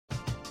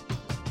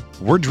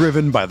We're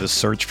driven by the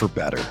search for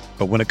better.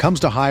 But when it comes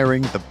to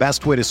hiring, the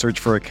best way to search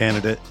for a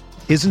candidate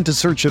isn't to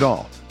search at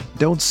all.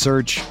 Don't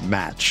search,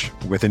 match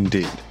with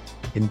Indeed.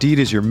 Indeed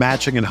is your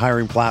matching and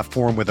hiring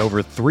platform with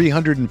over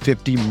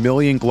 350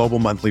 million global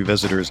monthly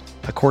visitors,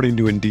 according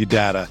to Indeed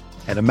data,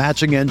 and a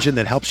matching engine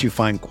that helps you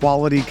find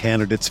quality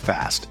candidates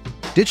fast.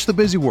 Ditch the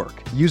busy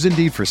work. Use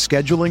Indeed for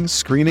scheduling,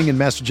 screening, and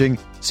messaging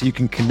so you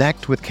can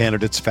connect with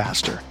candidates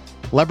faster.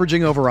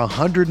 Leveraging over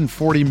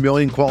 140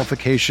 million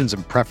qualifications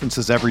and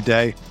preferences every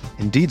day,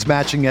 Indeed's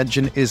matching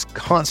engine is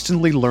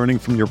constantly learning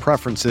from your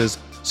preferences,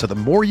 so the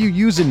more you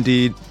use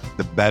Indeed,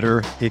 the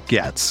better it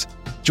gets.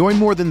 Join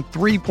more than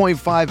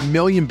 3.5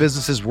 million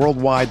businesses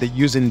worldwide that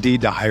use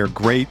Indeed to hire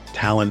great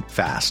talent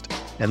fast.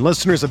 And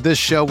listeners of this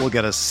show will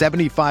get a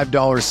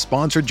 $75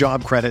 sponsored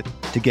job credit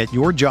to get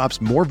your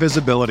jobs more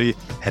visibility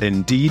at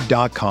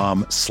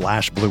Indeed.com/Blue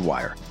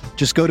Wire.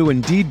 Just go to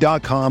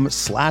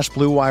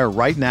Indeed.com/Blue Wire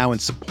right now and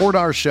support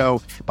our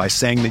show by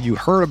saying that you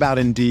heard about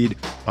Indeed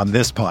on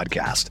this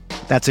podcast.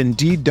 That's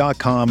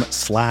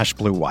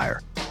Indeed.com/Blue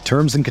Wire.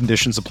 Terms and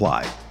conditions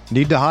apply.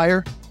 Need to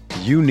hire?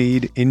 You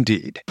need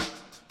Indeed.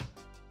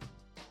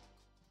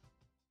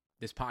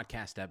 This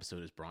podcast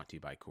episode is brought to you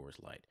by Coors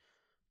Light.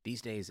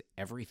 These days,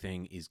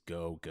 everything is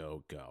go,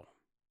 go, go.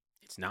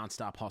 It's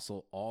nonstop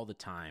hustle all the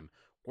time.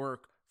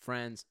 Work,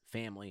 friends,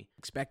 family,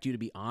 expect you to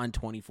be on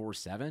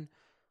 24/7.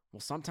 Well,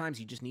 sometimes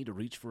you just need to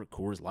reach for a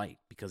Coors Light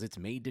because it's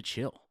made to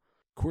chill.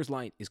 Coors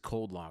Light is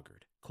cold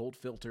lagered, cold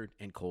filtered,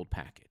 and cold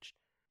packaged.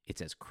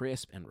 It's as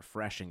crisp and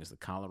refreshing as the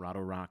Colorado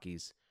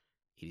Rockies.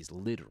 It is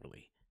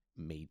literally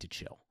made to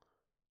chill.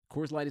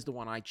 Coors Light is the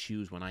one I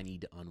choose when I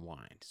need to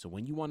unwind. So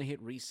when you want to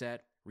hit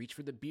reset, reach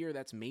for the beer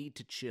that's made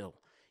to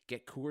chill.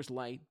 Get Coors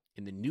Light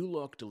in the new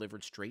look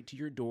delivered straight to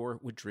your door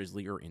with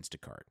Drizzly or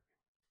Instacart.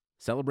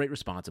 Celebrate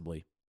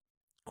responsibly.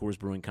 Coors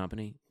Brewing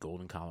Company,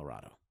 Golden,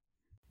 Colorado.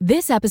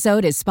 This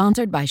episode is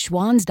sponsored by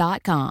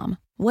Schwans.com.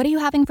 What are you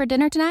having for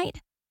dinner tonight?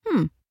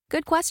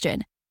 Good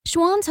question.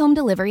 Schwann's Home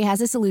Delivery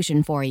has a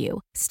solution for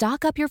you.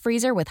 Stock up your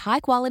freezer with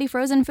high-quality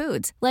frozen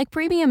foods like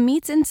premium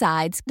meats and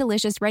sides,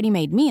 delicious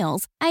ready-made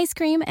meals, ice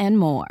cream, and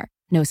more.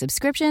 No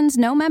subscriptions,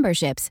 no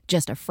memberships,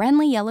 just a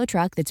friendly yellow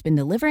truck that's been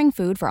delivering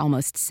food for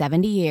almost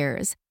 70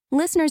 years.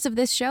 Listeners of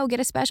this show get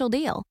a special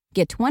deal.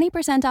 Get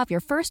 20% off your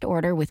first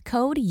order with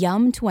code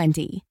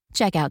YUM20.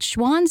 Check out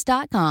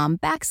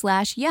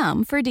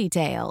schwans.com/YUM for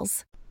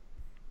details.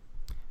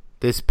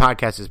 This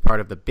podcast is part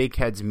of the Big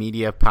Heads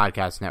Media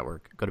Podcast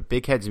Network. Go to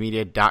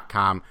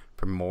bigheadsmedia.com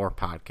for more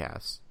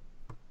podcasts.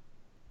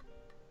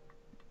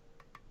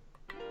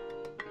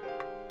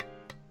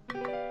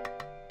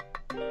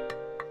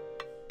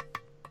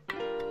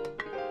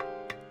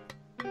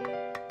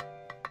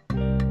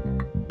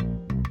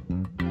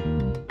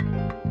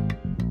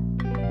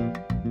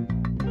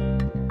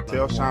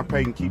 Tell Sean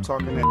Payton, keep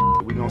talking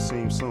that we gonna see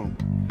him soon.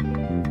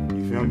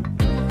 You feel me?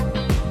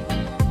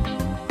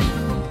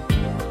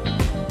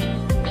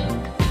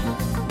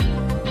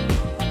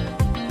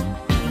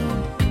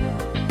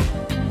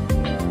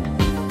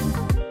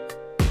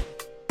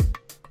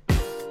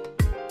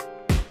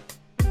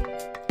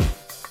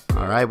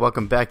 All right,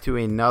 welcome back to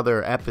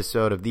another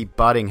episode of the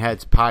Butting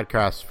Heads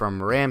podcast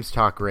from Rams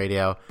Talk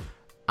Radio.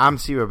 I'm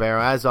C.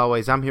 Rivero. As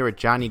always, I'm here with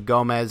Johnny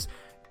Gomez.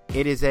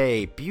 It is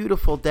a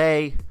beautiful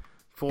day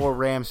for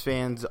Rams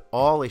fans.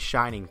 All is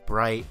shining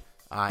bright.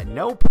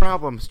 No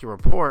problems to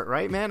report,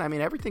 right, man? I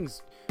mean,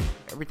 everything's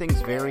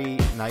very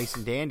nice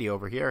and dandy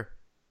over here.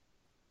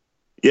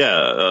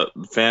 Yeah,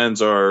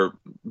 fans are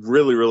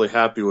really, really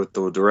happy with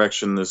the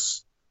direction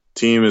this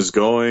team is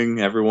going.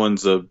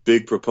 Everyone's a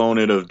big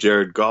proponent of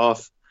Jared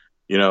Goff.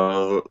 You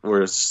know,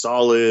 we're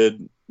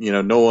solid. You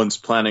know, no one's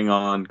planning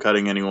on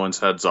cutting anyone's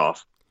heads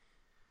off.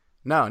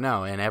 No,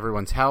 and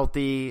everyone's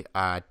healthy.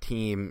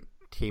 Team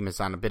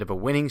is on a bit of a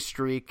winning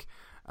streak.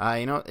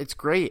 It's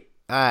great.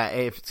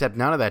 Except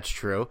none of that's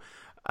true.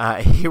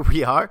 Here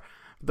we are.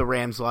 The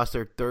Rams lost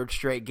their third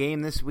straight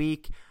game this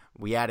week.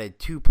 We added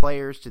 2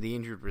 players to the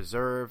injured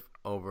reserve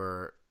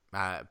over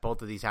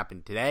both of these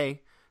happened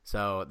today.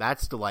 So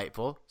that's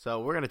delightful.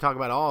 So we're going to talk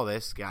about all of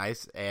this,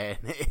 guys. And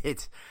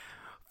it's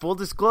full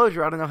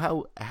disclosure. I don't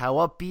know how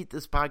upbeat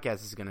this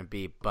podcast is going to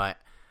be, but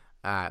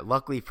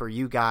luckily for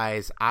you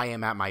guys, I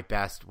am at my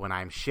best when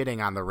I'm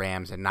shitting on the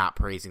Rams and not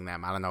praising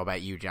them. I don't know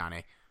about you,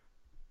 Johnny.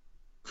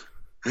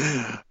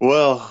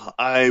 Well,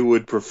 I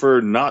would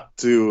prefer not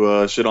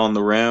to shit on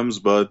the Rams,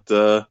 but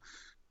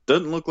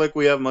doesn't look like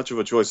we have much of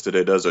a choice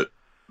today, does it?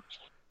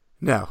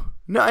 No,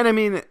 and I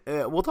mean,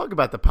 we'll talk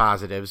about the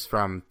positives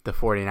from the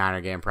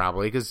 49er game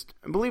probably, because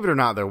believe it or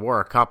not, there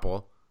were a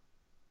couple.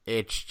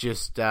 It's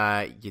just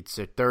it's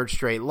a third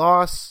straight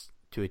loss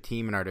to a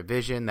team in our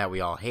division that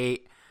we all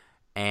hate,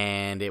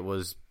 and it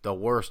was the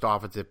worst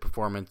offensive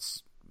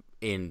performance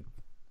in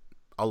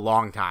a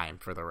long time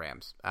for the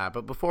Rams.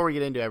 But before we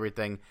get into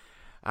everything,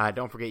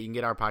 don't forget you can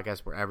get our podcast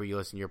wherever you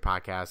listen to your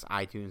podcasts,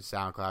 iTunes,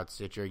 SoundCloud,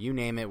 Stitcher, you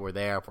name it, we're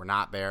there. If we're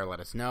not there, let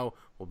us know.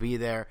 We'll be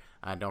there.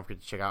 Don't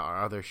forget to check out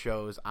our other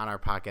shows on our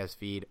podcast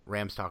feed,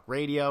 Rams Talk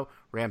Radio,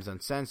 Rams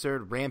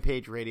Uncensored,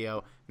 Rampage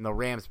Radio, and the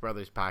Rams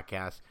Brothers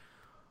Podcast.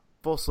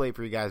 full slate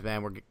for you guys,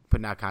 man. We're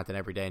putting out content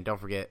every day. And don't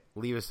forget,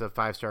 leave us a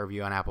 5-star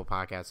review on Apple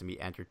Podcasts and be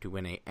entered to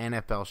win a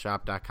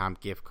NFLshop.com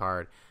gift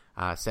card.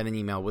 Send an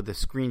email with a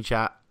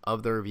screenshot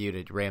of the review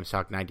to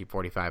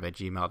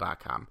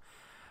ramstalk1945@gmail.com.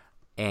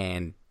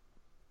 And,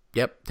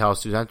 yep, tell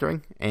us who's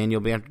entering, and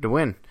you'll be entered to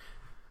win.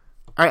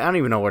 All right, I don't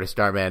even know where to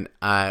start, man.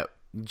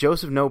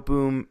 Joseph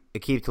Noteboom,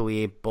 Aqib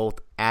Talib, both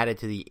added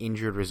to the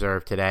injured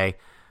reserve today.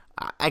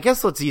 I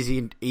guess let's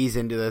ease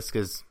into this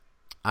because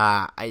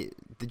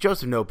the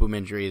Joseph Noteboom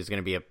injury is going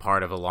to be a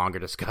part of a longer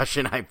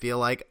discussion, I feel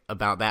like,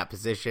 about that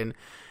position,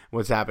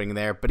 what's happening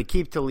there. But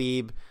Aqib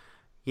Talib,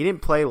 he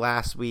didn't play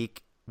last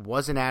week,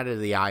 wasn't added to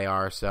the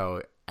IR,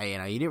 so you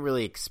didn't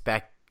really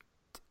expect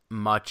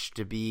much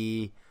to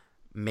be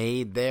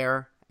made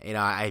there.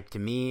 To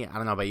me, I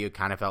don't know about you, it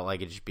kind of felt like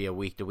it'd just be a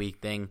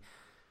week-to-week thing.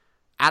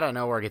 Out of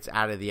nowhere, gets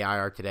out of the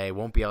IR today,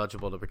 won't be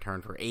eligible to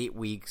return for 8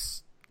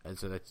 weeks, and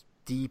so that's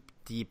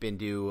deep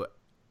into,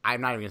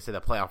 I'm not even going to say the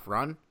playoff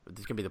run, but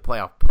this is going to be the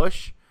playoff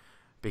push,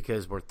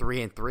 because we're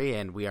 3-3,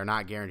 and we are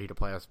not guaranteed a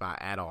playoff spot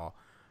at all.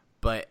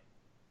 But,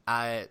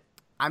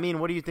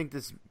 what do you think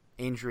this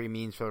injury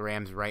means for the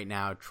Rams right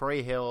now?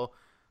 Troy Hill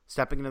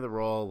stepping into the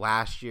role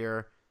last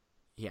year,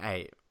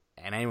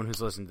 and anyone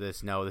who's listened to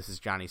this know this is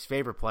Johnny's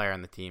favorite player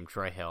on the team,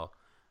 Troy Hill.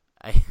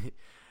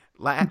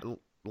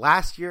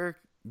 Last year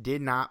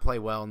did not play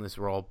well in this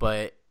role,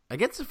 but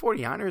against the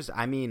 49ers,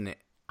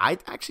 I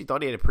actually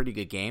thought he had a pretty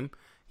good game.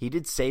 He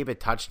did save a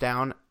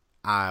touchdown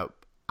on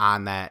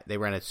that. They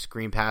ran a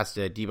screen pass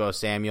to Deebo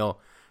Samuel.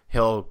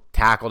 Hill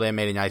tackled him,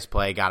 made a nice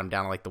play, got him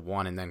down to like the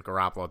 1, and then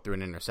Garoppolo threw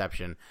an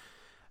interception.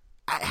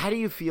 How do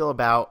you feel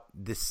about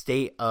the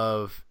state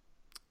of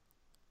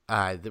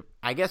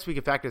I guess we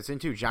could factor this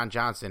into John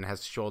Johnson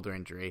has a shoulder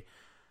injury.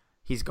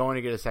 He's going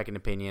to get a second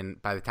opinion.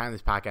 By the time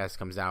this podcast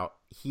comes out,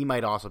 he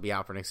might also be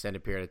out for an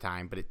extended period of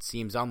time, but it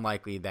seems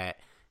unlikely that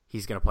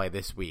he's going to play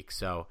this week.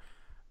 So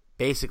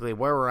basically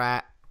where we're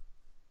at,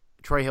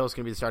 Troy Hill is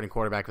going to be the starting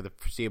quarterback for the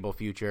foreseeable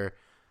future.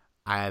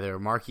 Either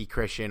Marquis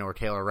Christian or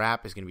Taylor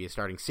Rapp is going to be a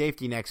starting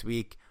safety next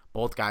week.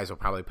 Both guys will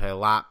probably play a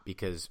lot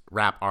because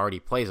Rapp already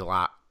plays a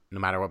lot no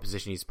matter what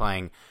position he's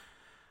playing.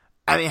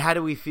 How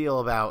do we feel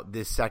about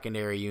this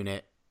secondary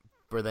unit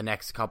for the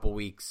next couple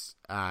weeks,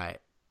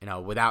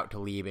 without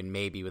Talib and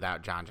maybe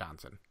without John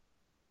Johnson?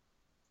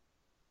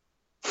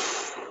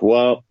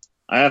 Well,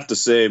 I have to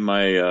say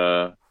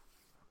my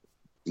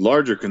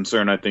larger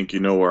concern, I think you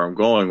know where I'm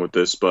going with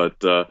this, but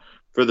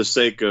for the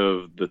sake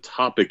of the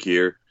topic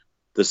here,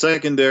 the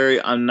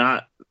secondary, I'm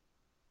not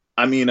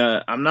going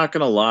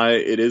to lie,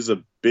 it is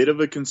a bit of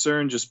a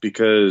concern just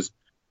because,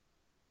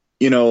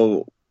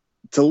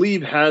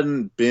 Talib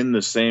hadn't been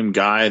the same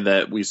guy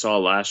that we saw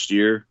last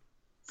year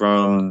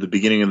from the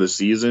beginning of the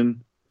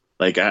season.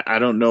 Like, I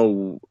don't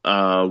know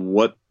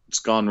what's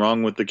gone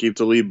wrong with Aqib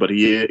Talib, but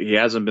he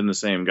hasn't been the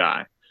same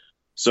guy.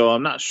 So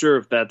I'm not sure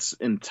if that's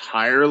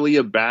entirely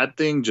a bad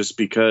thing, just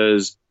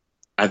because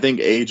I think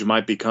age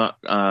might be,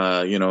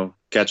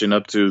 catching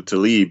up to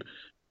Talib.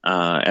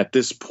 At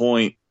this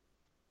point,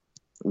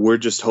 we're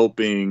just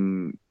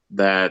hoping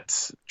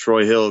that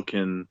Troy Hill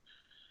can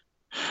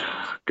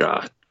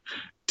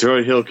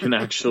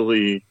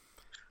actually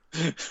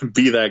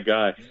be that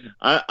guy.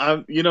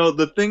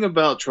 The thing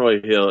about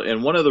Troy Hill,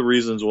 and one of the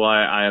reasons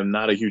why I am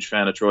not a huge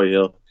fan of Troy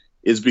Hill,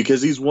 is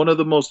because he's one of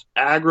the most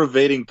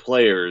aggravating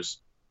players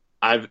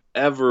I've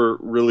ever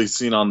really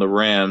seen on the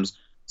Rams,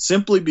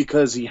 simply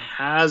because he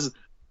has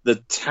the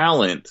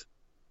talent,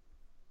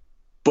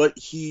 but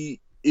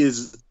he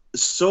is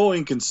so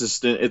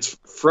inconsistent. It's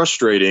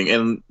frustrating.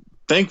 And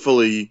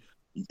thankfully,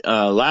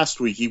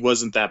 last week he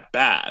wasn't that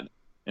bad.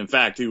 In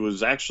fact, he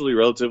was actually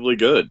relatively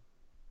good.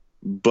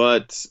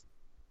 But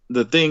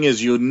the thing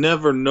is, you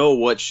never know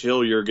what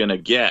Hill you're going to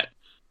get.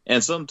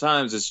 And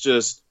sometimes it's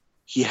just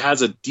he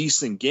has a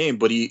decent game,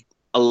 but he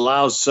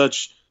allows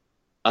such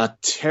a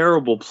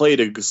terrible play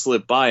to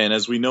slip by. And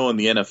as we know in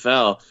the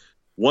NFL,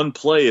 one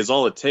play is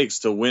all it takes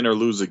to win or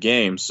lose a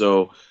game.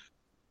 So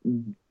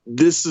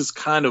this is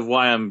kind of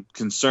why I'm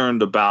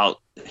concerned about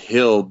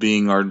Hill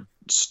being our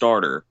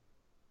starter.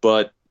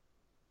 But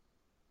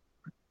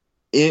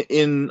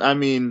in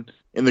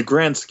the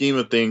grand scheme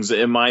of things,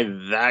 am I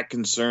that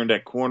concerned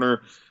at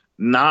corner?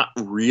 Not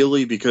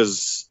really,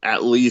 because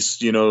at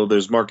least,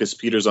 there's Marcus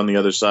Peters on the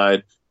other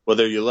side.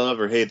 Whether you love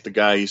or hate the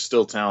guy, he's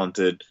still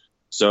talented.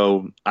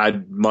 So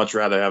I'd much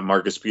rather have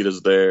Marcus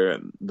Peters there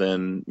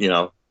than,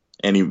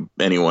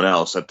 anyone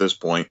else at this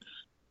point.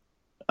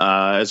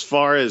 As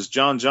far as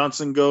John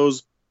Johnson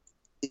goes,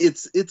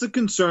 it's a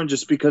concern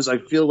just because I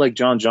feel like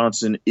John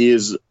Johnson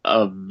is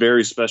a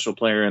very special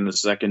player in the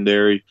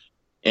secondary,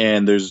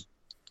 and there's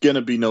going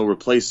to be no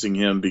replacing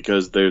him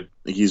because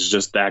he's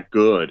just that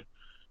good.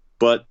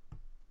 But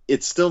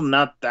it's still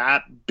not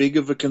that big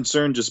of a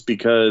concern just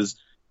because,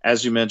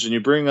 as you mentioned, you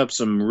bring up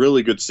some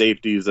really good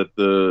safeties at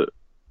the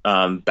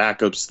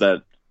backups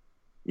that,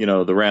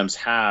 the Rams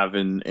have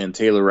in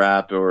Taylor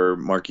Rapp or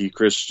Marquis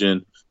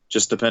Christian,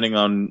 just depending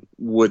on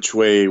which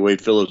way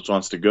Wade Phillips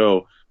wants to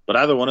go. But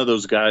either one of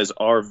those guys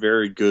are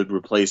very good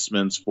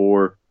replacements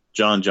for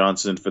John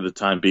Johnson for the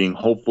time being.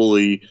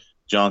 Hopefully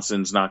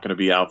Johnson's not going to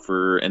be out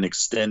for an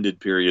extended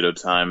period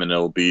of time, and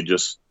it'll be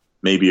just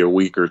maybe a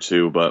week or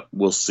two, but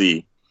we'll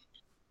see.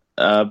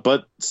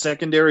 But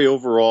secondary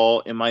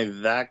overall, am I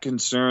that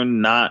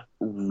concerned? Not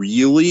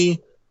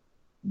really,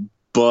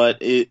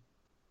 but it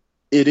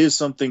is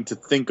something to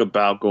think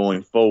about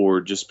going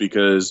forward, just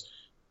because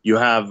you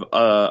have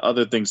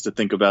other things to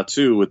think about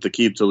too, with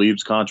Aqib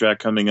Talib's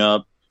contract coming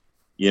up.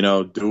 You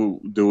know,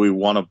 do we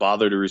want to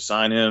bother to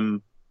resign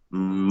him?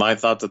 My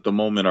thoughts at the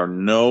moment are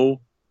no.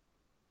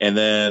 And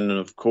then,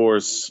 of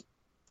course,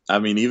 I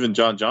mean, even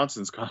John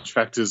Johnson's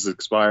contract is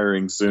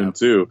expiring soon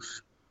too.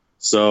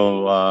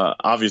 So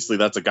obviously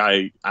that's a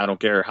guy, I don't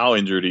care how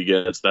injured he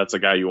gets, that's a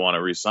guy you want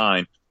to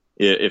re-sign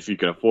if you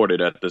can afford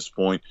it at this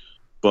point.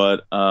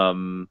 But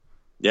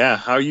yeah,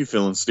 how are you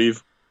feeling,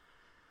 Steve?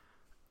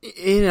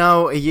 You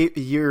know,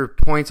 your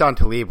points on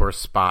Talib were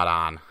spot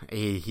on.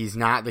 He's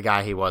not the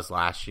guy he was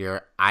last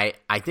year. I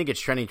think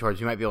it's trending towards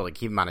we might be able to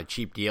keep him on a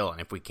cheap deal,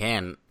 and if we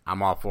can,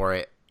 I'm all for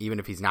it. Even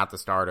if he's not the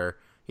starter,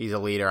 he's a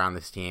leader on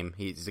this team.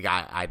 He's a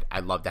guy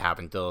I'd love to have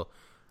until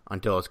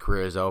his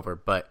career is over.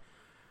 But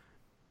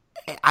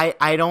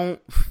I don't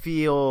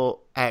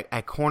feel at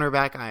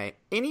cornerback,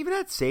 and even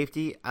at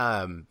safety,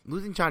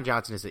 losing John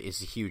Johnson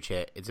is a huge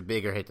hit. It's a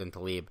bigger hit than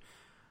Talib.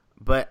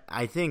 But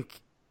I think,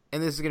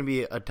 and this is going to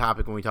be a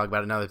topic when we talk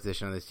about another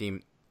position on this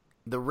team,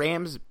 the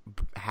Rams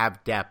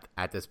have depth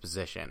at this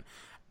position.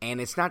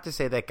 And it's not to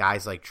say that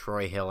guys like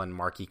Troy Hill and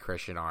Marquis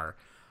Christian are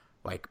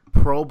like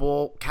Pro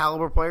Bowl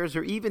caliber players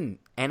or even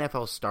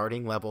NFL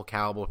starting level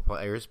caliber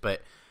players,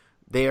 but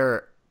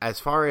they're, as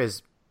far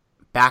as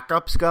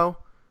backups go,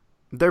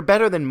 they're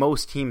better than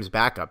most teams'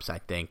 backups, I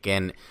think.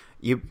 And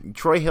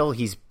Troy Hill,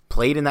 he's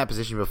played in that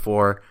position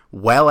before,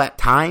 well at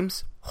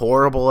times,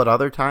 horrible at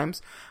other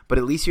times, but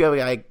at least you have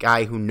a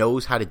guy who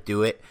knows how to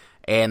do it.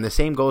 And the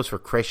same goes for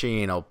Christian.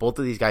 You know, both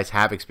of these guys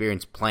have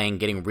experience playing,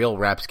 getting real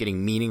reps,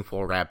 getting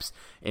meaningful reps,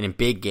 and in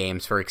big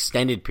games for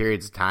extended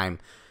periods of time.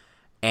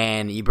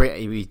 And you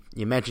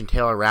mentioned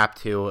Taylor Rapp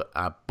too.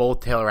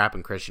 Both Taylor Rapp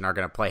and Christian are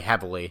going to play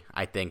heavily,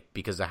 I think,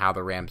 because of how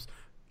the Rams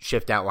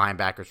shift out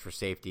linebackers for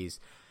safeties.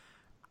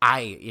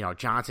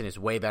 Johnson is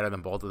way better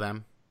than both of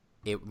them.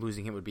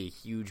 Losing him would be a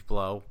huge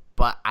blow.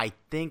 But I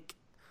think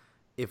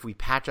if we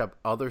patch up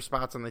other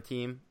spots on the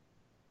team,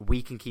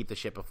 we can keep the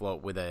ship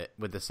afloat with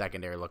the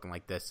secondary looking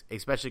like this,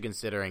 especially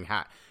considering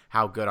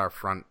how good our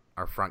front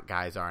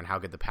guys are and how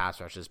good the pass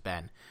rush has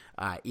been.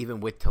 Even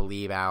with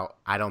Talib out,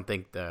 I don't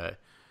think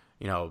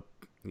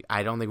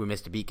we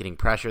missed a beat getting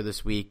pressure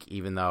this week,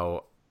 even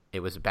though it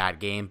was a bad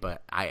game.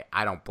 But I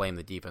don't blame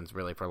the defense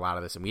really for a lot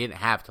of this, and we didn't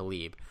have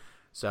Talib.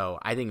 So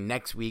I think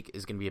next week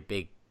is going to be a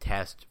big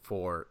test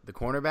for the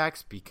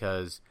cornerbacks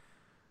because,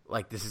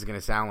 like, this is going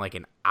to sound like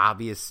an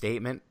obvious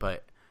statement,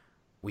 but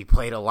we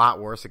played a lot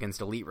worse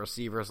against elite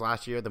receivers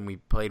last year than we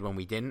played when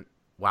we didn't,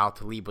 while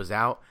Talib was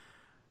out.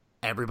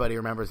 Everybody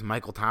remembers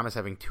Michael Thomas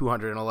having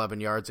 211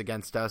 yards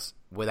against us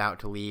without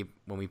Talib.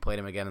 When we played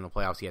him again in the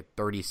playoffs, he had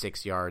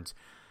 36 yards.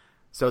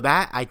 So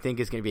that, I think,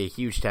 is going to be a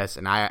huge test,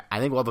 and I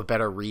think we'll have a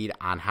better read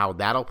on how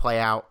that'll play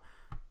out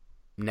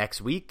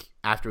next week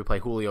after we play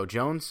Julio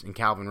Jones and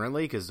Calvin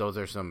Ridley, because those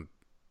are some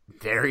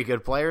very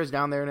good players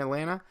down there in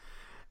Atlanta.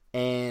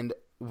 And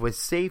with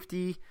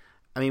safety,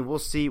 I mean, we'll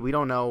see. We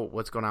don't know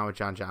what's going on with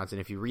John Johnson.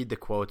 If you read the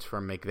quotes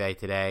from McVay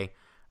today,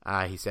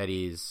 he said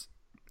he's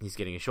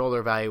getting his shoulder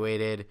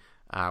evaluated.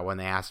 When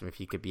they asked him if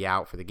he could be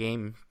out for the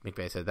game,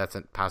 McVay said that's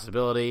a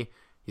possibility.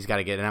 He's got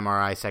to get an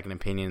MRI, second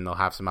opinion, and they'll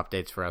have some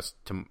updates for us.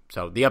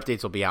 So the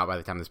updates will be out by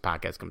the time this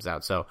podcast comes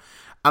out. So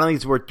I don't think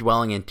it's worth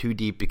dwelling in too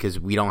deep because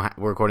we're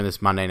recording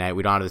this Monday night.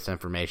 We don't have this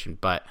information.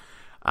 But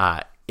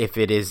if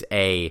it is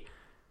a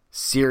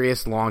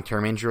serious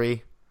long-term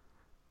injury,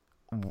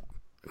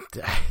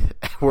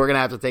 we're going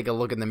to have to take a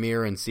look in the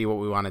mirror and see what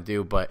we want to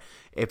do. But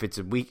if it's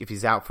a week, if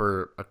he's out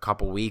for a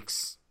couple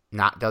weeks,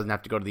 doesn't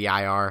have to go to the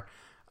IR,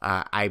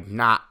 I'm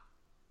not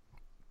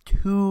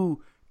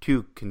too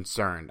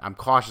concerned. I'm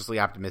cautiously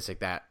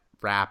optimistic that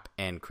Rapp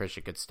and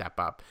Christian could step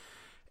up.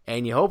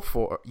 And you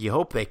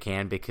hope they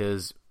can,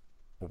 because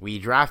we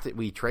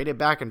traded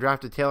back and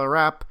drafted Taylor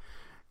Rapp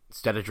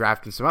instead of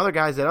drafting some other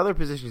guys at other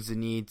positions in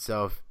need.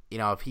 So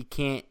if he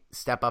can't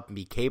step up and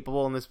be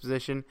capable in this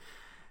position,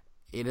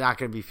 you're not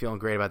going to be feeling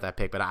great about that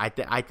pick. But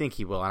I think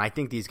he will, and I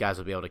think these guys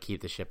will be able to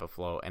keep the ship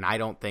afloat. And I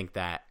don't think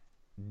that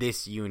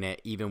this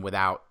unit, even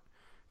without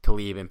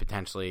Talib and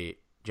potentially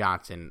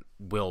Johnson,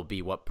 will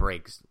be what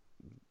breaks,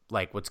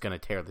 like what's going to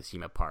tear the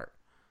team apart.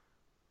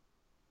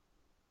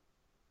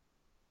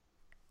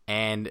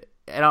 And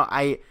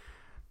I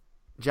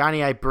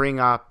bring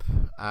up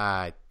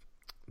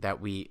that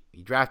we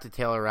drafted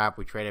Taylor Rapp,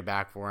 we traded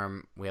back for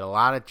him. We had a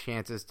lot of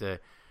chances to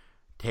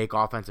take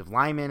offensive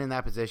linemen in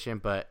that position,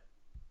 but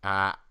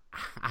I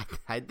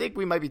think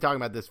we might be talking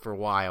about this for a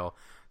while.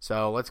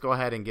 So let's go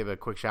ahead and give a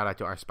quick shout out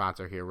to our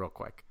sponsor here real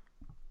quick.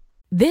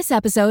 This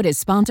episode is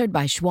sponsored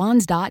by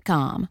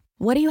Schwans.com.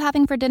 What are you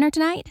having for dinner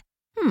tonight?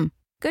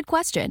 Good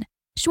question.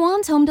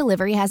 Schwann's Home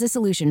Delivery has a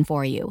solution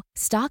for you.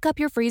 Stock up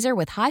your freezer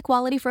with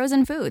high-quality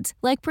frozen foods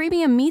like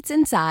premium meats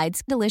and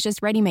sides, delicious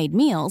ready-made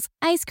meals,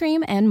 ice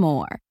cream, and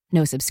more.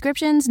 No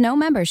subscriptions, no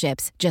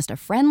memberships, just a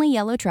friendly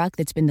yellow truck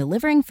that's been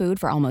delivering food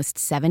for almost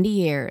 70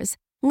 years.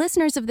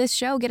 Listeners of this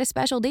show get a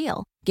special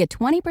deal. Get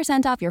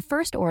 20% off your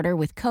first order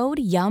with code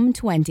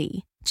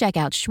YUM20. Check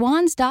out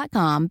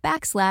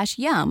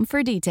schwans.com/YUM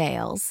for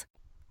details.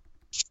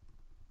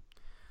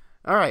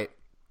 All right.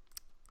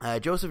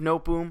 Joseph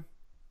Noteboom,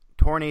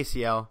 torn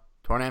ACL,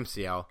 torn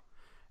MCL,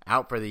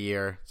 out for the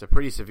year. It's a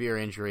pretty severe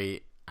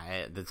injury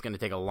that's going to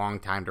take a long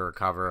time to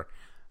recover.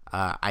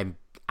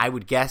 I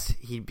would guess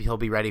he'll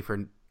be ready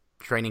for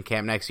training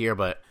camp next year,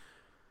 but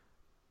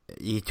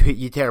you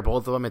tear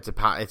both of them, it's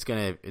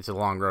a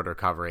long road to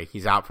recovery.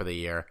 He's out for the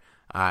year.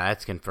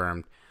 That's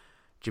confirmed.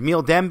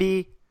 Jamil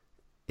Demby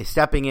is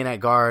stepping in at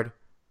guard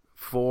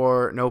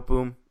for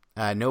Noteboom.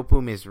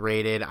 Noteboom is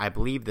rated, I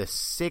believe, the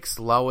 6th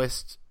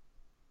lowest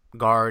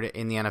guard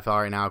in the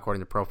NFL right now,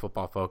 according to Pro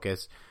Football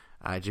Focus.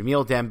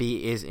 Jamil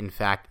Demby is, in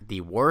fact,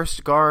 the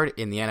worst guard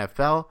in the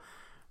NFL,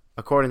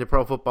 according to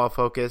Pro Football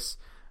Focus.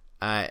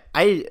 I'm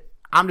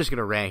just going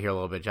to rant here a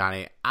little bit,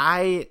 Johnny.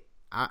 And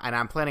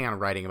I'm planning on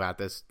writing about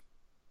this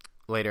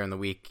later in the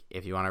week.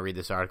 If you want to read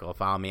this article,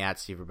 follow me at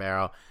Steve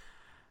Ribeiro.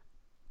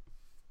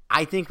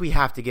 I think we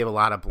have to give a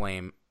lot of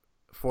blame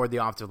for the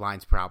offensive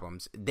line's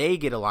problems. They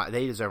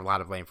deserve a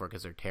lot of blame for it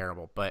because they're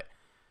terrible. But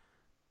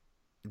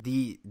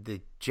the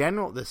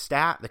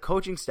staff, the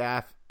coaching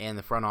staff, and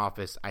the front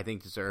office, I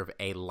think, deserve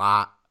a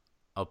lot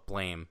of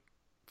blame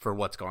for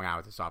what's going on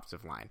with this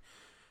offensive line.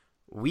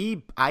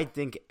 I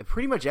think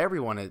pretty much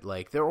everyone,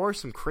 there are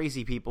some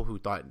crazy people who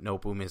thought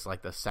Noteboom is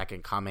like the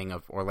second coming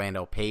of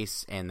Orlando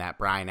Pace, and that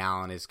Brian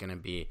Allen is going to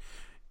be,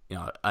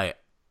 a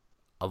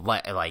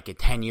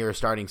 10-year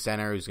starting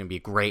center who's going to be a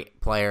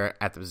great player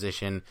at the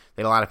position.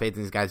 They had a lot of faith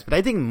in these guys, but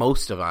I think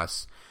most of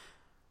us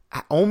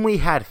only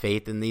had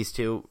faith in these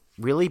two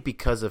really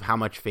because of how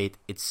much faith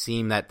it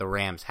seemed that the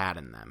Rams had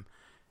in them.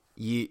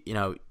 We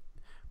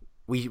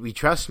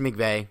trust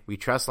McVay, we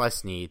trust Les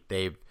Snead.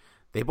 They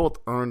both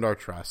earned our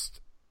trust.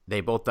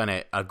 They both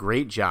done a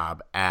great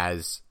job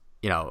as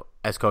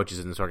coaches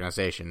in this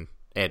organization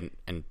and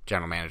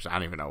general managers. I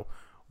don't even know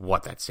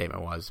what that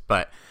statement was,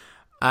 but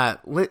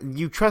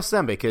you trust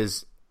them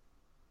because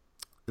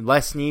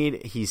Les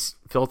Snead, he's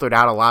filtered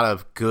out a lot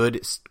of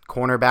good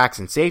cornerbacks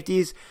and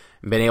safeties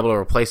and been able to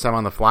replace them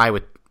on the fly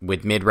with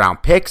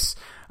mid-round picks.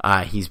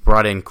 He's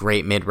brought in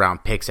great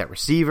mid-round picks at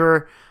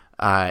receiver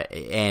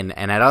and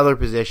at other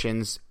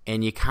positions,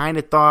 and you kind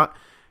of thought,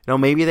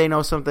 maybe they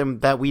know something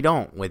that we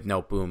don't with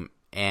Noteboom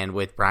and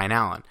with Brian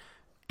Allen.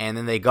 And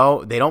then they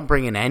don't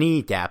bring in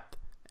any depth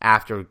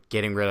after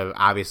getting rid of,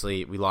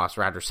 obviously, we lost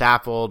Roger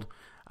Saffold,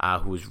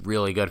 who was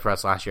really good for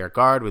us last year at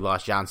guard. We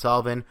lost John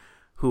Sullivan,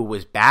 who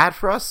was bad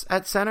for us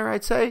at center,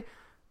 I'd say,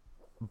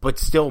 but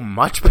still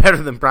much better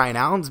than Brian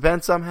Allen's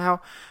been somehow.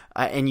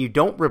 And you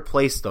don't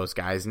replace those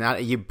guys. Now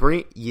you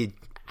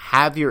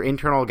have your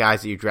internal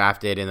guys that you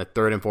drafted in the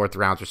 3rd and 4th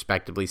rounds,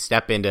 respectively,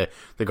 step into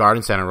the guard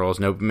and center roles,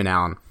 Noteboom and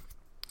Allen.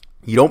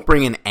 You don't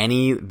bring in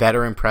any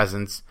veteran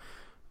presence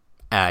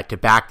to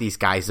back these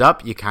guys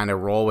up. You kind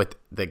of roll with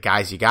the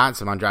guys you got,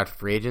 some undrafted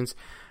free agents.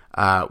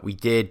 We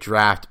did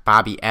draft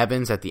Bobby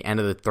Evans at the end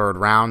of the 3rd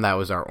round. That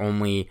was our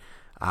only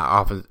we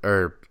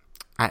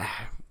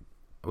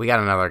got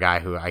another guy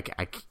who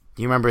do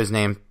you remember his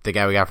name? The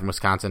guy we got from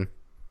Wisconsin?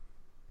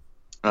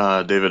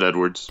 David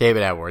Edwards.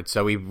 David Edwards.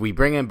 So we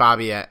bring in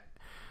David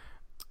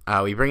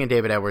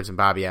Edwards and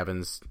Bobby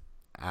Evans.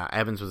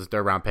 Evans was a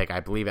 3rd round pick. I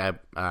believe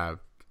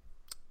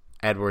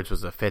Edwards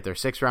was a 5th or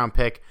 6th round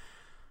pick.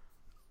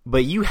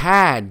 But you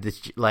had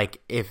this,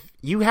 if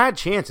you had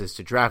chances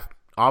to draft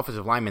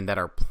offensive linemen that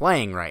are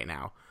playing right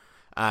now,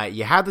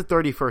 you have the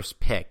 31st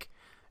pick,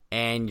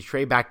 and you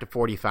trade back to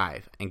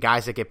 45, and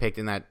guys that get picked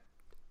in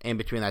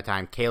between that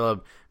time,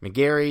 Caleb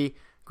McGarry,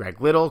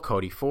 Greg Little,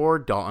 Cody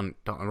Ford, Dalton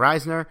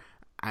Reisner.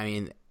 I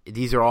mean,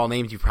 these are all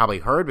names you've probably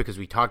heard because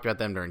we talked about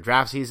them during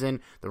draft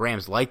season. The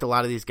Rams liked a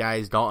lot of these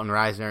guys. Dalton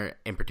Reisner,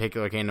 in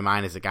particular, came to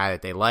mind as a guy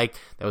that they liked.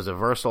 That was a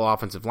versatile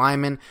offensive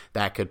lineman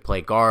that could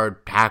play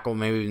guard, tackle,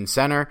 maybe even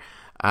center.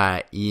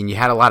 And you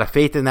had a lot of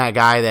faith in that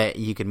guy that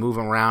you could move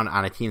him around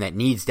on a team that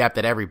needs depth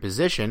at every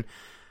position.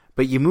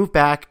 But you move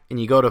back and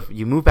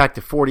you move back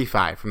to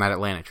 45 from that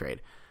Atlanta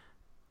trade.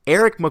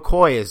 Eric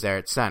McCoy is there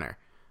at center,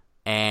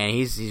 and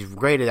he's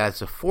rated as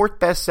the 4th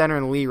best center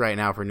in the league right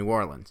now for New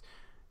Orleans.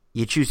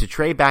 You choose to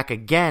trade back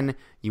again.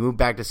 You move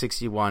back to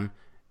 61.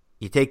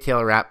 You take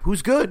Taylor Rapp,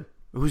 who's good.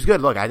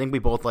 Look, I think we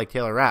both like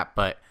Taylor Rapp,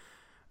 but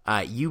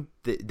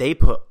they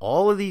put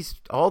all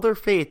their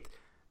faith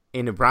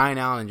into Brian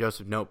Allen and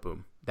Joseph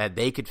Noteboom that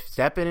they could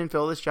step in and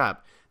fill this job.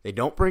 They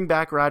don't bring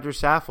back Roger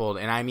Saffold,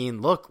 and I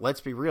mean, look,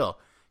 let's be real.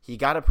 He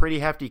got a pretty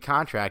hefty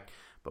contract,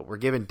 but we're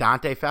giving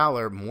Dante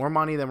Fowler more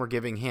money than we're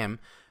giving him.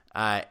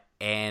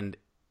 And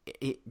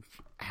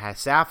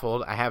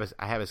Saffold, I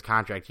have his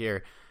contract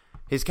here.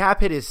 His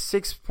cap hit is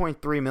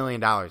 $6.3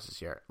 million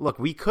this year. Look,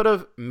 we could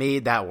have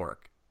made that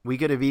work. We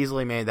could have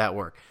easily made that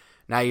work.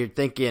 Now you're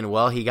thinking,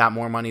 well, he got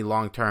more money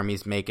long term.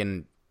 He's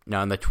making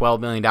in the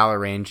 $12 million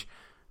range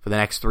for the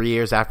next 3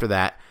 years after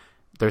that.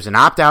 There's an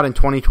opt-out in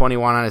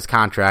 2021 on his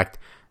contract,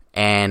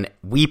 and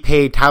we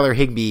paid Tyler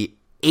Higbee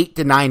 $8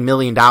 to $9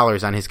 million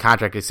on his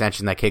contract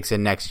extension that kicks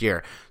in next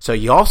year. So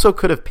you also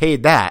could have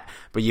paid that,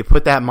 but you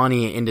put that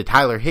money into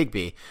Tyler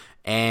Higbee.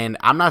 And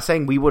I'm not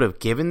saying we would have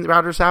given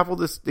Roger Saffold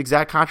this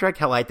exact contract.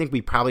 Hell, I think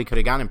we probably could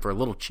have gotten him for a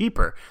little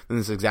cheaper than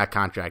this exact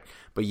contract.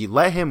 But you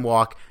let him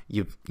walk.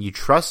 You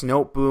trust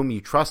Noteboom.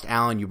 You trust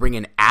Allen. You bring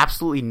in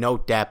absolutely no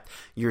depth.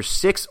 Your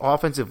sixth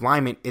offensive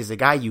lineman is the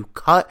guy you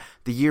cut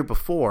the year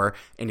before.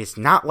 And it's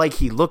not like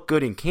he looked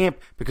good in camp,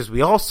 because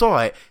we all saw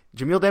it.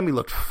 Jamil Demby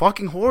looked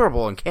fucking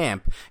horrible in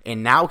camp.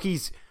 And now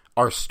he's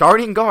our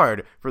starting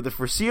guard for the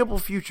foreseeable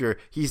future.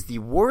 He's the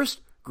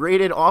worst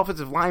graded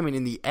offensive lineman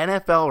in the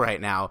NFL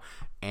right now,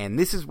 and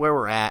this is where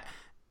we're at.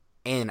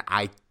 And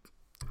I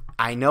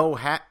know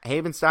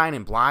Havenstein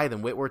and Blythe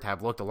and Whitworth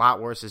have looked a lot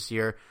worse this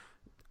year.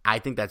 I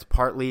think that's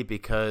partly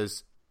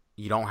because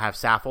you don't have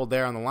Saffold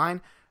there on the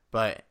line,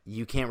 but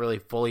you can't really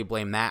fully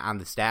blame that on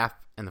the staff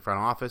and the front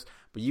office.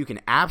 But you can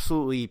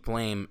absolutely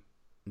blame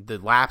the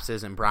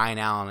lapses in Brian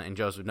Allen and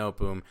Joseph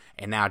Noteboom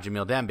and now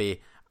Jamil Demby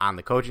on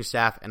the coaching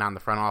staff and on the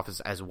front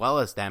office as well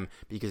as them,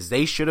 because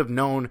they should have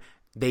known.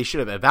 They should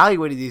have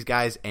evaluated these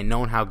guys and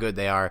known how good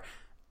they are,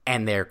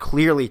 and they're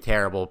clearly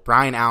terrible.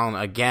 Brian Allen,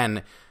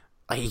 again,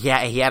 he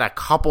had a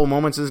couple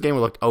moments in this game where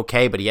it looked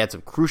okay, but he had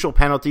some crucial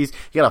penalties.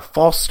 He got a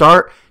false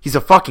start. He's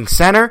a fucking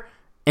center,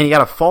 and he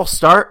got a false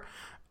start.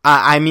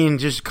 I mean,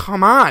 just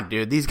come on,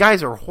 dude. These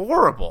guys are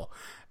horrible.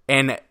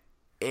 And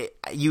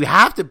you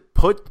have to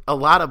put a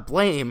lot of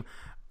blame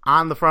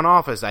on the front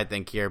office, I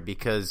think, here,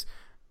 because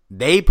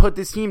they put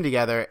this team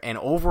together, and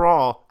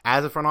overall,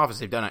 as a front office,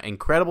 they've done an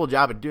incredible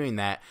job of doing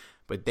that.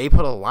 But they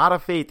put a lot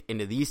of faith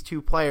into these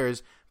two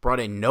players, brought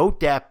in no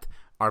depth.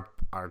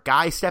 Our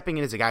guy stepping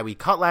in is a guy we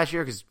cut last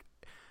year because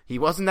he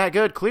wasn't that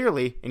good,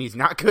 clearly, and he's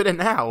not good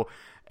now.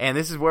 And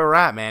this is where we're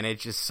at, man. It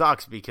just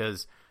sucks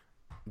because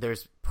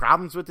there's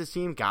problems with this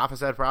team. Goff has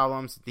had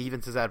problems.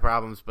 Defense has had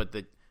problems. But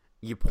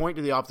you point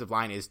to the offensive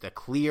line is the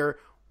clear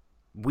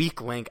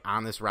weak link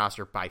on this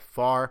roster by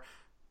far,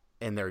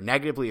 and they're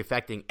negatively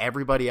affecting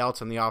everybody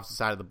else on the offensive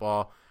side of the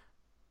ball.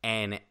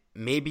 And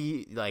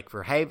maybe like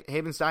for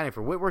Havenstein and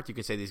for Whitworth, you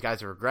could say these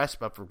guys have regressed,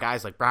 but for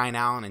guys like Brian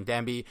Allen and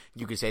Demby,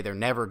 you could say they're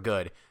never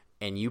good.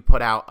 And you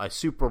put out a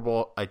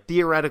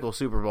theoretical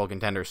Super Bowl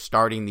contender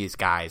starting these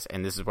guys,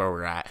 and this is where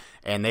we're at.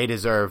 And they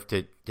deserve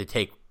to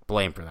take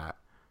blame for that.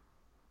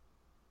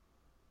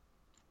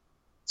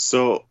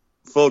 So,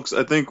 folks,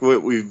 I think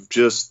what we've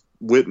just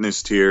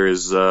witnessed here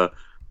is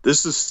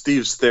this is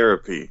Steve's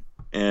therapy.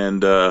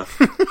 And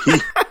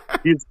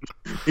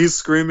he's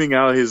screaming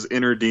out his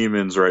inner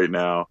demons right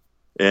now.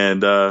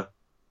 And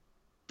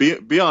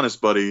be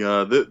honest, buddy.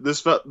 This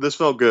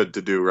felt good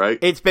to do, right?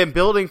 It's been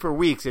building for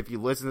weeks. If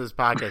you listen to this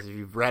podcast, if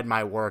you've read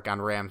my work on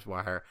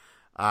Ramswire,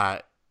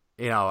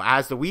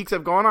 as the weeks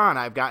have gone on,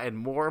 I've gotten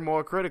more and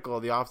more critical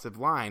of the offensive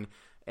line,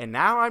 and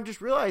now I'm just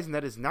realizing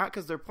that it's not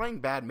because they're playing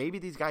bad. Maybe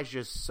these guys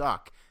just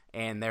suck,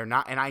 and they're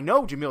not. And I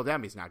know Jamil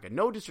Demby's not good.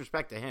 No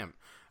disrespect to him.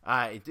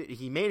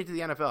 He made it to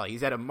the NFL.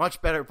 He's had a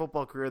much better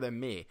football career than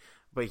me.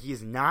 But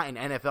he's not an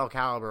NFL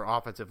caliber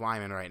offensive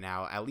lineman right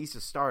now, at least a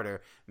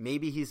starter.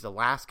 Maybe he's the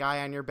last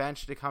guy on your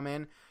bench to come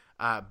in.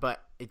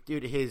 But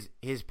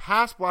his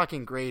pass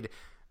blocking grade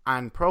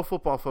on Pro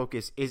Football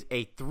Focus is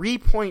a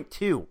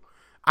 3.2.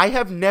 I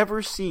have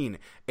never seen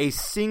a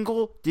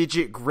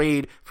single-digit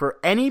grade for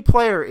any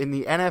player in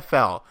the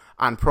NFL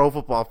on Pro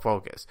Football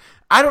Focus.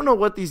 I don't know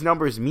what these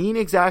numbers mean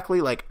exactly.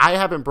 Like, I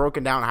haven't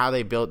broken down how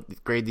they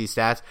grade these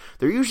stats.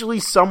 They're usually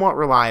somewhat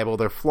reliable.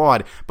 They're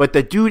flawed. But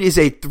the dude is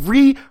a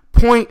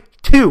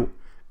 3.2,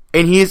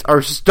 and he is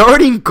our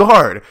starting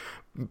guard,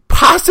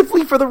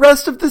 possibly for the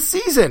rest of the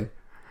season.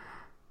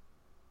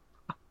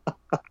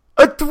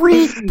 A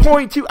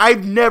 3.2.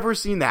 I've never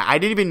seen that. I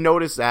didn't even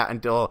notice that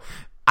until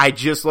I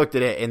just looked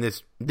at it in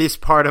this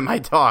part of my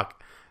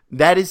talk.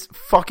 That is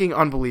fucking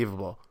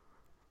unbelievable.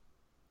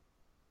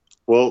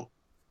 Well,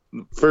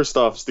 first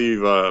off,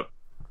 Steve,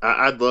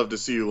 I'd love to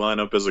see you line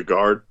up as a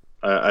guard.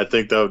 I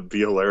think that would be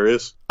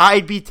hilarious.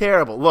 I'd be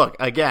terrible. Look,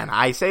 again,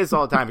 I say this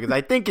all the time because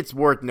I think it's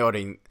worth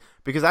noting,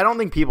 because I don't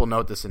think people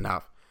note this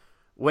enough.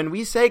 When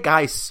we say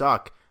guys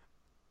suck,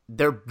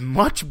 they're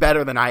much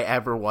better than I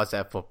ever was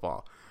at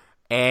football.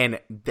 And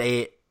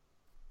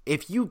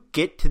if you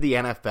get to the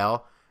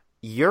NFL,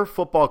 your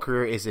football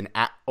career is an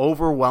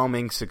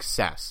overwhelming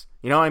success.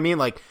 You know what I mean?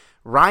 Like,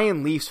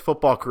 Ryan Leaf's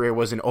football career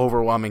was an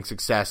overwhelming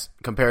success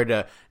compared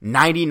to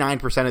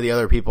 99% of the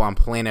other people on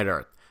planet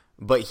Earth.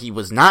 But he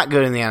was not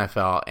good in the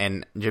NFL,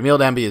 and Jamil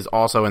Demby is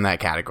also in that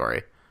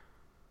category.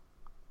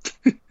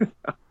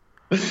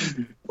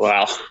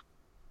 Wow.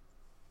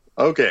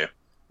 Okay,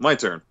 my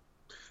turn.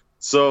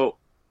 So,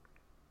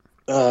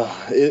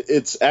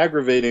 it's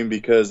aggravating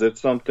because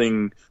it's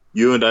something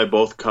you and I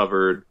both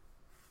covered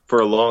for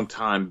a long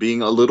time,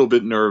 being a little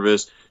bit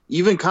nervous,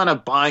 even kind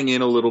of buying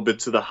in a little bit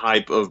to the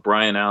hype of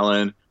Brian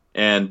Allen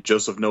and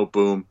Joseph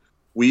Noteboom.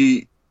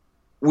 We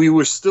we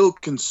were still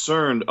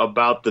concerned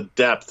about the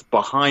depth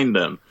behind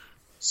them.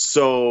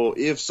 So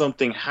if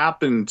something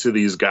happened to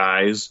these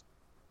guys,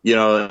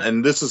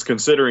 and this is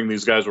considering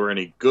these guys were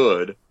any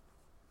good,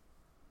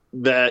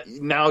 that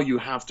now you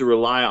have to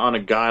rely on a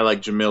guy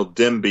like Jamil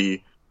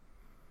Demby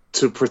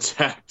to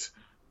protect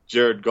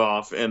Jared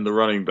Goff and the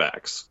running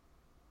backs.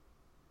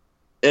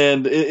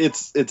 And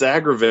it's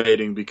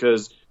aggravating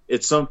because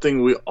it's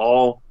something we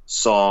all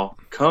saw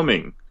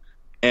coming.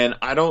 And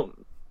I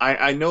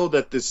know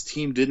that this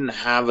team didn't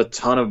have a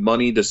ton of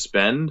money to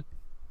spend,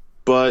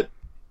 but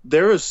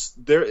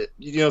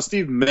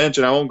Steve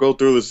mentioned, I won't go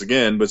through this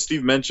again, but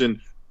Steve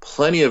mentioned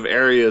plenty of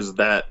areas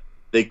that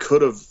they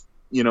could have,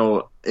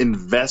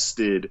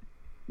 invested,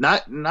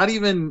 not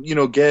even,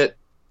 get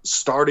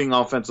starting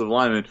offensive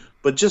linemen,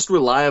 but just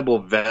reliable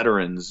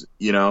veterans,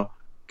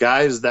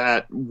 guys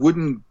that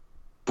wouldn't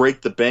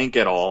break the bank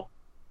at all,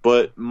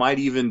 but might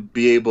even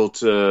be able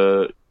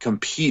to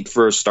compete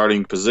for a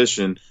starting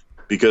position,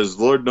 because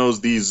Lord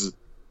knows these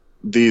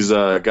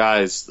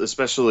guys,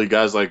 especially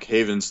guys like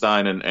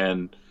Havenstein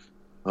and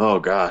oh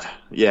God,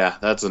 yeah,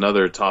 that's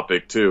another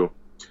topic too.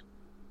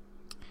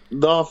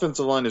 The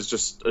offensive line is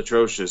just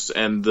atrocious,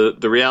 and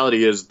the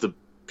reality is the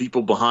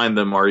people behind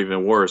them are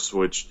even worse,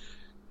 which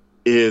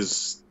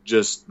is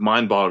just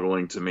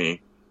mind-boggling to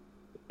me.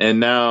 And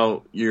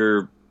now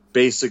you're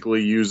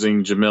basically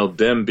using Jamil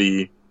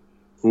Demby,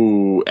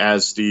 who,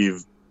 as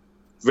Steve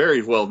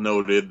very well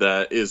noted,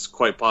 that is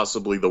quite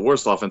possibly the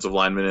worst offensive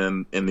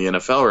lineman in the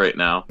NFL right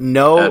now.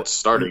 That's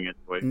starting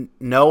anyway.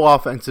 No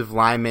offensive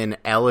lineman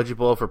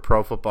eligible for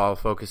Pro Football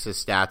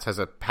Focus's stats has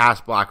a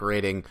pass block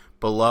rating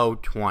below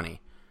 20.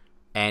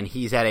 And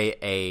he's at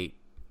a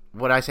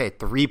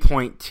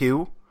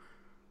 3.2?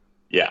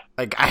 Yeah.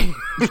 Like, are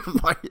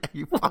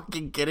you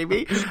fucking kidding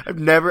me?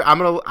 I'm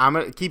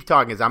gonna keep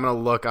talking, because I'm gonna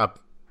look up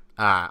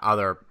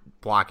other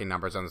blocking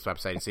numbers on this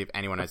website and see if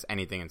anyone has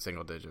anything in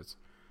single digits.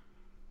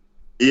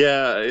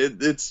 Yeah,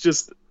 it's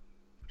just,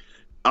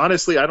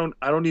 honestly, I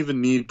don't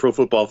even need Pro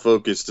Football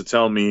Focus to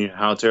tell me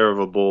how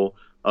terrible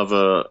of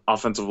a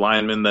offensive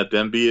lineman that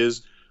Demby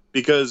is,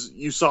 because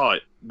you saw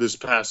it this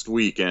past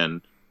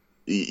weekend.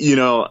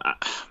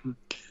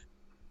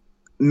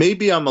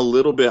 Maybe I'm a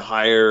little bit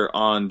higher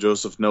on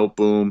Joseph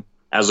Noteboom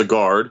as a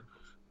guard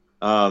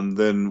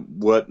than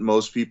what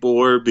most people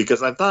were,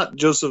 because I thought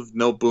Joseph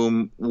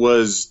Noteboom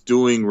was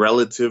doing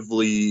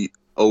relatively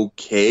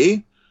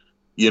okay.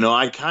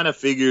 I kind of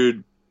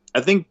figured,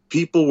 I think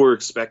people were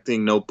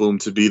expecting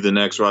Noteboom to be the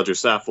next Roger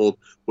Saffold,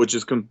 which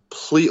is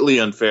completely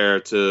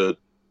unfair to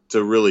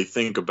really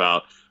think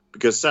about,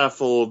 because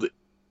Saffold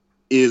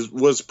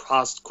was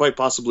quite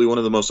possibly one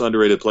of the most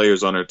underrated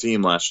players on our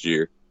team last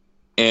year.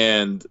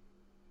 And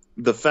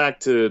the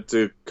fact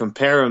to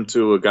compare him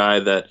to a guy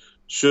that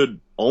should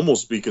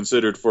almost be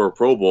considered for a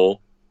Pro Bowl,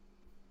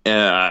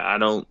 I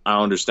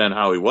understand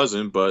how he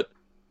wasn't, but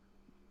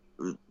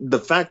the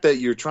fact that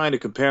you're trying to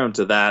compare him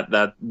to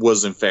that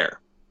wasn't fair,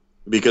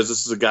 because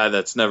this is a guy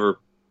that's never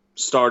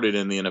started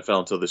in the NFL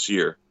until this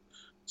year.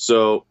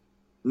 So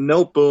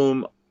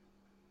Noteboom,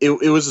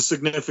 it was a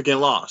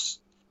significant loss.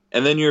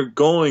 And then you're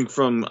going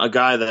from a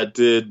guy that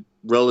did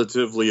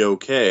relatively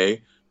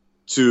okay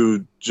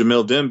to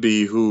Jamil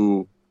Demby,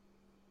 who,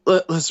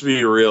 let's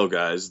be real,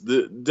 guys.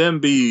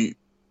 Demby,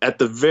 at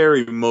the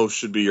very most,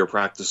 should be your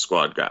practice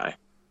squad guy.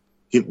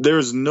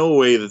 There's no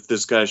way that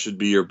this guy should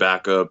be your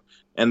backup,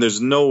 and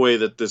there's no way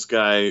that this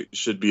guy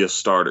should be a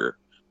starter.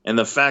 And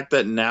the fact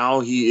that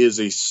now he is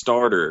a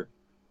starter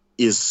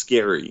is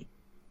scary.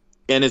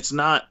 And it's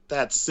not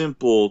that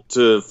simple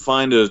to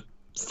find a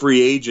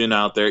free agent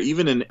out there,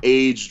 even an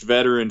aged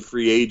veteran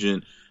free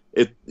agent.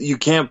 You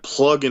can't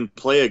plug and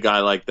play a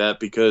guy like that,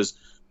 because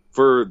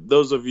for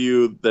those of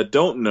you that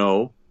don't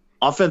know,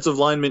 offensive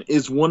lineman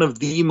is one of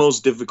the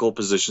most difficult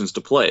positions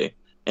to play.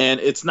 And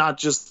it's not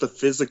just the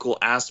physical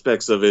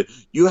aspects of it.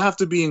 You have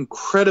to be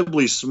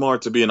incredibly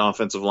smart to be an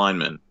offensive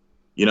lineman.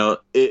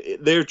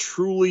 They're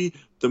truly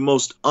the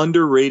most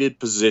underrated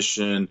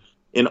position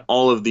in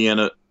all of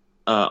the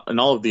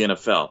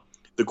NFL.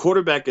 The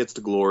quarterback gets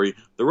the glory,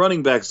 the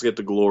running backs get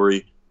the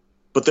glory,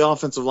 but the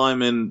offensive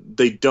linemen,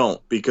 they don't,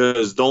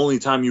 because the only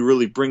time you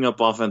really bring up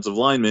offensive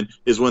linemen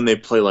is when they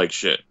play like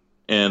shit.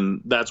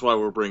 And that's why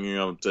we're bringing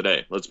them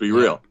today. Let's be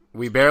real.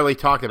 We barely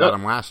talked about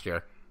them last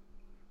year.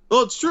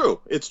 Well, it's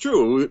true. It's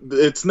true.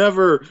 It's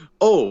never,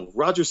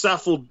 Roger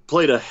Saffold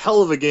played a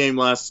hell of a game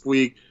last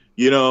week.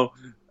 Andrew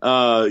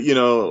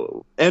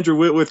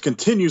Whitworth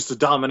continues to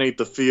dominate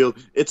the field.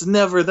 It's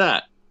never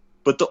that.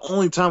 But the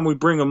only time we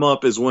bring them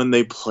up is when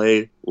they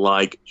play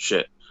like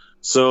shit.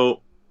 So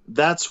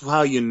that's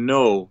how you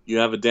know you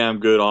have a damn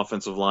good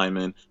offensive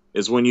lineman,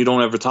 is when you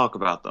don't ever talk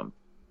about them.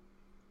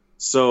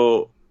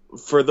 So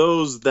for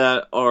those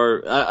that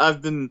are,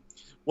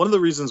 one of the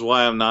reasons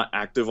why I'm not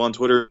active on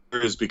Twitter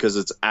is because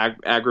it's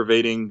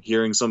aggravating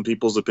hearing some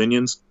people's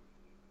opinions.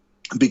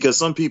 Because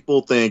some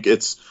people think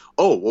it's,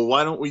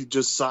 why don't we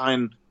just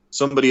sign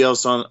somebody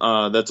else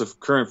on that's a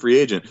current free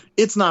agent?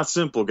 It's not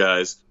simple,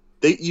 guys.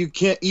 You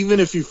can't, even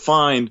if you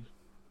find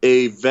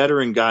a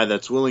veteran guy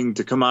that's willing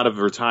to come out of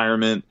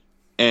retirement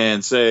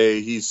and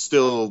say he's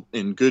still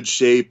in good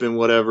shape and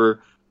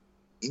whatever,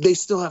 they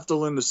still have to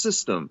learn the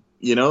system.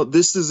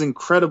 This is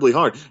incredibly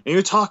hard. And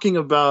you're talking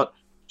about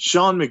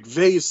Sean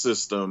McVay's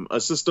system,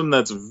 a system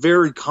that's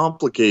very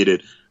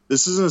complicated.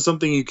 This isn't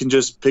something you can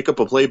just pick up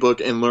a playbook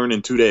and learn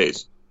in 2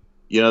 days.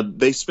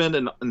 They spend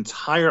an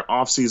entire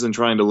offseason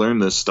trying to learn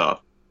this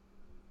stuff.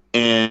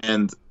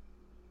 And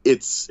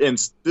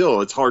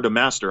still it's hard to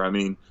master. I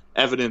mean,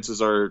 evidence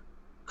is our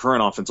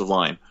current offensive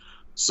line.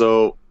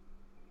 So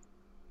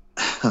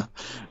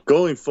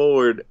going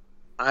forward,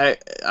 I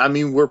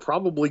mean, we're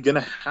probably going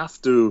to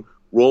have to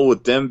roll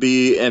with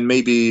Demby and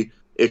maybe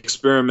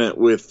experiment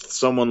with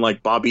someone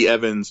like Bobby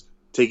Evans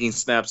taking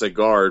snaps at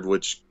guard,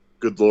 which,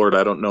 good Lord,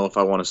 I don't know if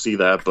I want to see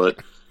that, but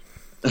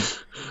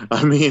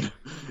I mean,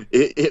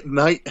 it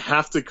might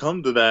have to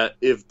come to that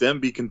if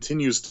Demby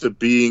continues to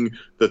being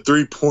the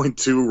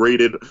 3.2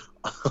 rated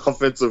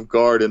offensive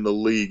guard in the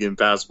league in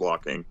pass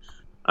blocking.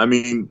 I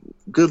mean,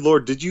 good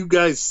Lord, did you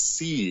guys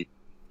see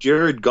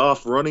Jared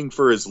Goff running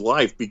for his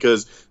life?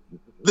 Because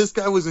this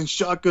guy was in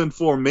shotgun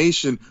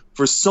formation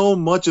for so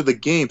much of the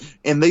game,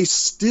 and they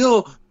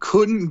still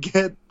couldn't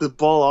get the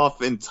ball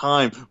off in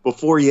time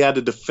before he had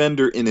a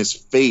defender in his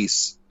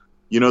face.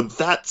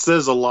 That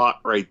says a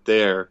lot right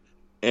there,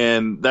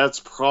 and that's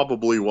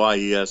probably why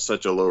he has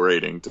such a low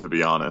rating, to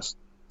be honest.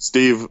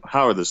 Steve,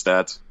 how are the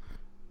stats?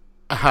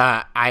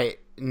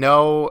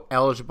 No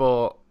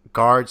eligible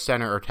guard,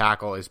 center, or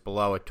tackle is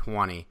below a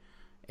 20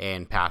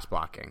 in pass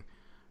blocking,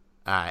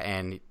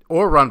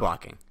 or run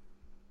blocking.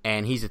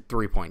 And he's at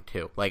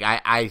 3.2. Like,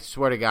 I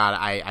swear to God,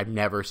 I've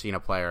never seen a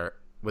player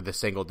with a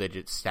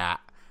single-digit stat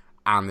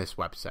on this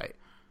website.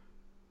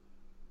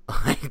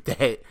 Like,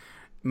 that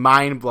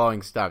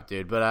mind-blowing stuff,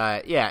 dude.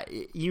 But, yeah,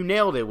 you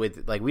nailed it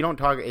with, like, we don't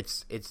talk,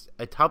 it's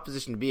a tough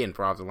position to be in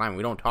for offensive linemen.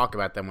 We don't talk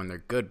about them when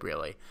they're good,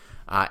 really.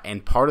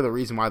 And part of the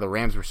reason why the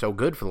Rams were so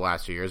good for the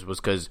last few years was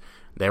because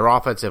their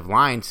offensive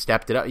line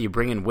stepped it up. You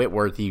bring in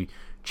Whitworth, you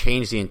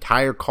change the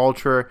entire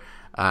culture.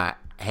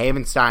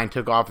 Havenstein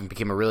took off and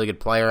became a really good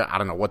player. I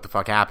don't know what the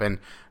fuck happened.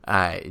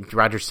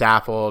 Roger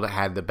Saffold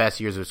had the best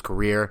years of his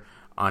career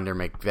under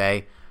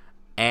McVay.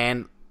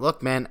 And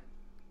look, man,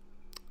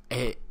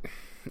 it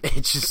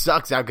just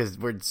sucks out because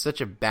we're in such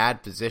a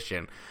bad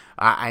position.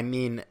 I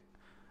mean,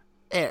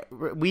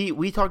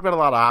 we talked about a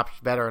lot of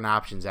veteran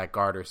options at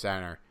guard or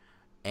center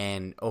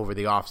and over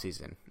the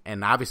offseason.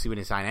 And obviously we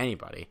didn't sign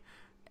anybody.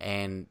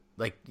 And,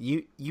 like,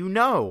 you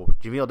know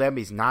Jamil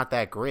Demby's not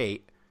that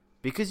great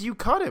because you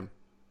cut him.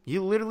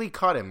 You literally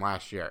cut him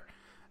last year.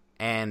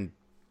 And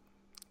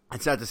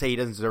it's not to say he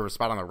doesn't deserve a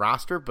spot on the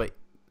roster, but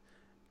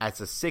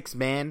as a sixth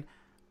man,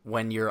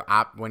 when your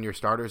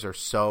starters are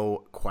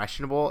so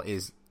questionable,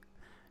 is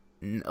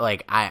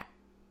like I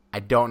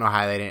don't know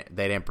how they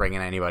didn't bring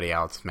in anybody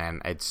else, man.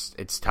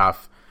 It's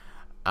tough.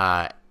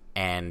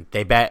 And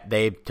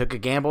they took a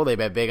gamble. They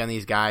bet big on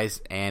these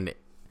guys, and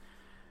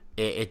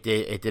it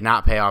did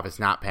not pay off. It's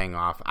not paying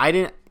off.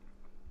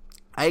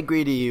 I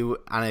agree to you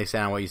on an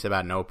extent on what you said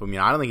about Nopum.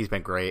 I don't think he's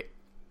been great.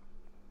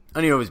 I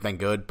don't even know if he's been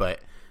good, but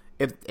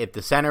if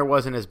the center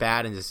wasn't as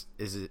bad and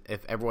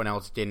if everyone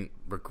else didn't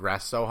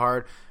regress so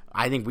hard,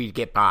 I think we'd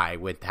get by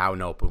with how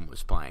Nopum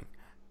was playing.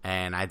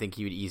 And I think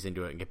he would ease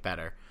into it and get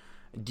better.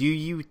 Do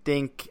you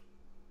think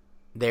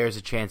there's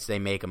a chance they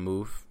make a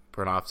move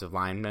for an offensive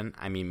lineman?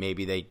 I mean,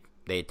 maybe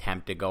they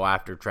attempt to go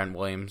after Trent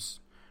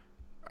Williams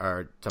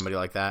or somebody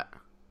like that?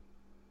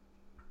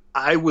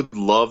 I would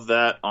love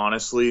that,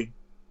 honestly.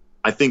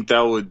 I think that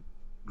would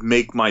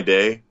make my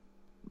day.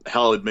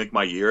 Hell, it would make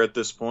my year at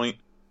this point.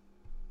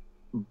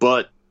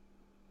 But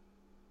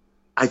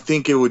I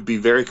think it would be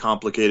very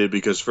complicated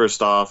because,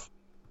 first off,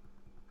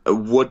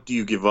 what do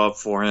you give up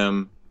for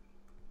him?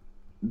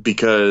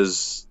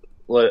 Because,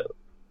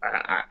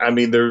 I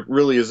mean, there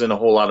really isn't a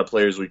whole lot of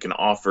players we can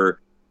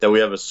offer that we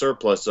have a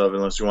surplus of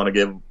unless you want to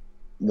give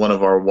one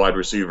of our wide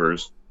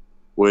receivers,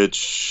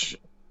 which...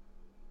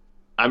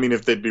 I mean,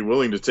 if they'd be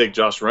willing to take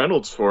Josh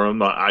Reynolds for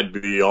him, I'd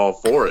be all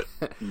for it.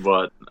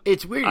 But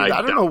it's weird.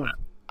 I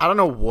don't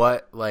know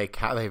what, like,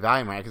 how they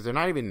value him because they're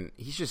not even.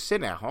 He's just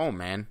sitting at home,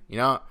 man.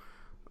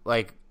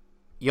 Like,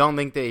 you don't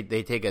think they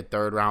take a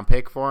third round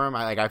pick for him?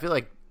 I feel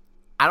like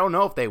I don't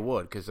know if they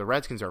would because the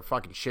Redskins are a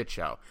fucking shit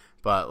show.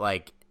 But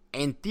like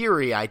in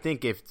theory, I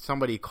think if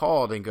somebody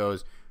called and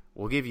goes,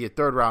 "We'll give you a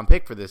third round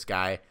pick for this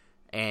guy,"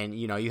 and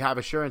you have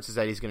assurances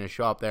that he's going to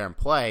show up there and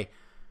play.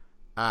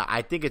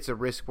 I think it's a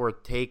risk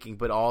worth taking,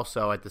 but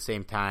also at the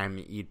same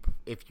time,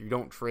 if you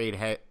don't trade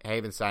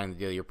Havenstein in the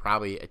deal, you're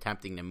probably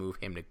attempting to move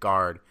him to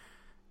guard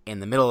in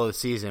the middle of the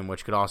season,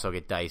 which could also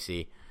get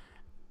dicey.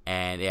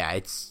 And yeah,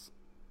 it's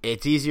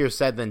easier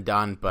said than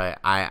done, but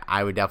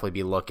I would definitely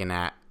be looking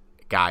at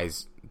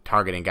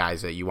targeting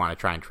guys that you want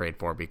to try and trade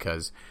for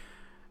because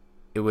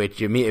if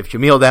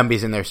Jamil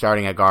Demby's in there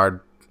starting at guard,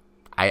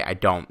 I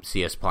don't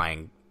see us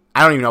playing.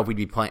 I don't even know if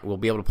we'll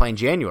be able to play in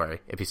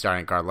January if he's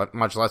starting at guard,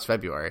 much less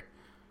February.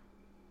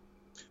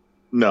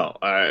 No,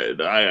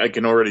 I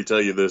can already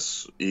tell you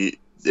this. If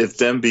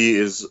Demby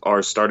is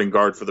our starting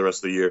guard for the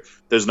rest of the year,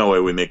 there's no way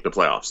we make the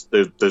playoffs.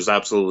 There's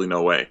absolutely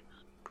no way.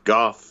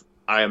 Goff,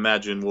 I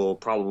imagine will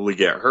probably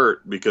get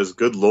hurt because,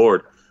 good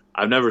Lord,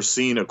 I've never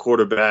seen a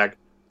quarterback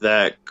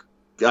that,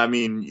 I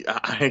mean,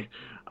 I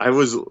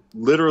was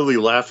literally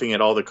laughing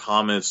at all the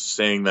comments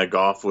saying that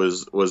Goff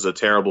was a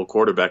terrible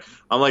quarterback.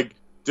 I'm like,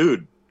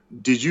 dude,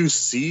 did you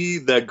see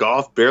that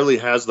Goff barely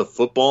has the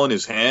football in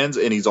his hands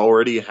and he's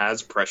already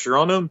has pressure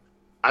on him?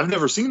 I've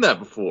never seen that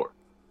before.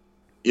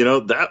 You know,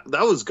 that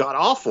was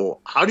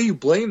god-awful. How do you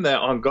blame that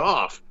on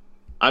Goff?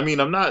 I mean,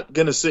 I'm not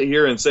going to sit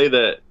here and say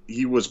that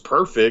he was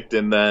perfect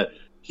and that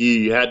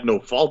he had no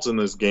faults in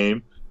this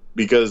game,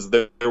 because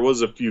there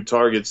was a few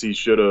targets he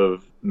should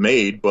have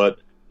made. But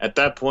at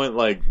that point,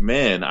 like,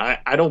 man,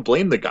 I don't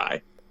blame the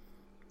guy.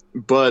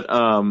 But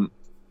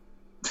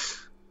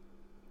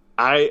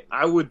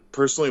I would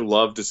personally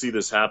love to see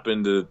this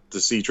happen, to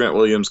see Trent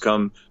Williams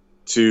come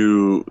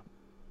to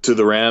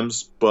the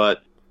Rams.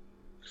 But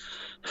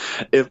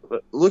if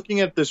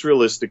looking at this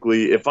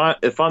realistically, if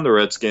I'm the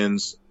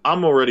Redskins,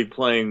 I'm already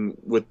playing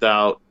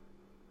without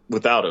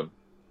him.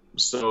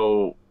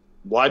 So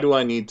why do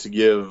I need to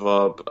give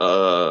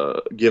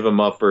him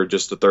up for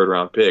just a 3rd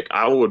round pick?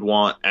 I would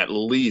want at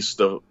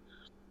least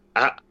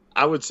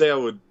I would say I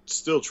would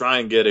still try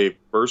and get a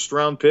 1st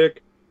round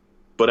pick,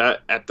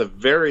 but at the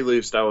very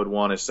least I would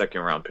want a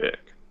 2nd round pick.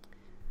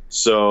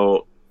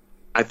 So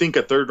I think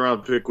a 3rd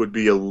round pick would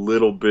be a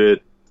little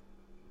bit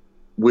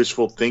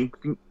wishful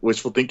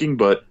thinking,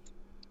 but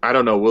I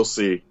don't know. We'll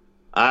see.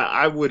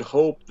 I would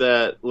hope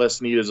that Les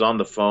Snead is on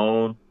the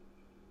phone,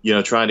 you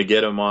know, trying to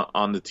get him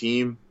on the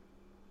team.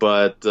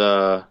 But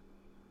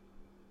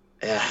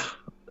yeah.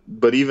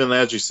 But even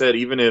as you said,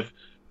 even if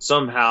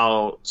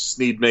somehow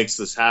Snead makes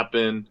this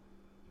happen,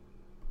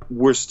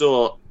 we're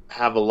still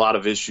have a lot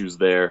of issues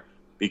there,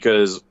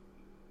 because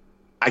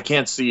I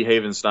can't see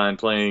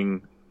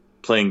Havenstein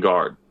playing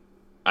guard.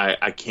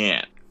 I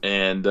can't.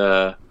 And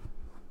I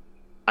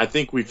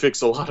think we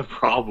fix a lot of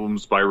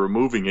problems by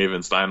removing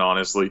Havenstein,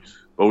 honestly.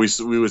 But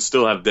we would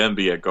still have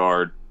Demby at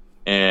guard.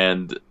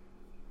 And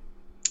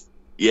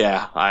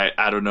yeah,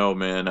 I don't know,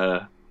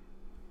 man.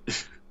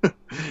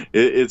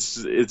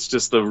 It's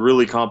just a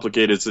really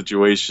complicated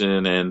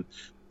situation, and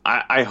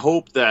I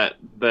hope that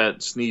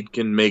Snead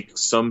can make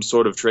some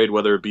sort of trade,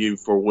 whether it be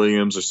for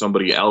Williams or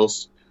somebody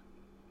else.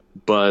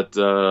 But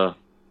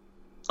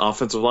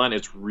offensive line,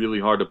 it's really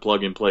hard to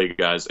plug and play,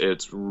 guys.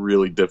 It's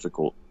really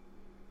difficult.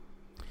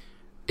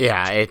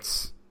 Yeah,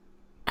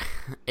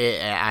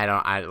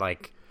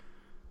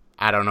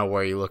 I don't know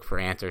where you look for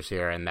answers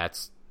here, and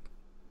that's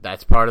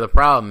part of the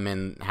problem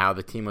in how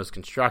the team was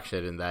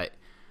constructed, and that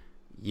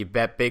you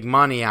bet big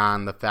money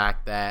on the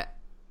fact that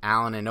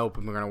Allen and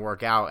Open are going to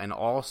work out, and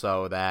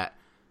also that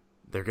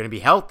they're going to be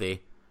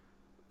healthy.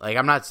 Like,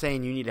 I'm not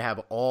saying you need to have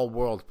all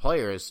world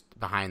players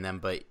behind them,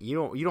 but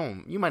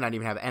you might not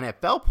even have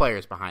NFL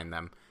players behind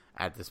them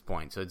at this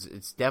point. So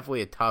it's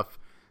definitely a tough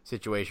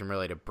situation,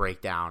 really, to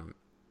break down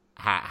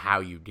how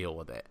you deal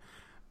with it.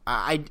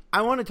 I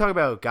want to talk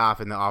about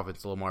Goff and the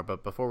offense a little more,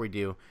 but before we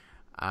do,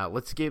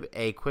 let's give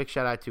a quick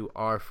shout out to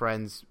our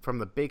friends from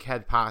the Big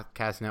Head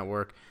Podcast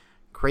Network,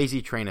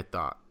 Crazy Train of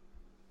Thought.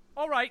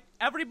 All right,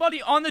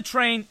 everybody on the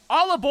train,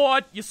 all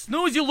aboard. You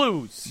snooze, you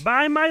lose.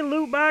 Buy my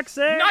loot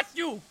boxes. Not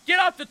you. Get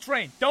off the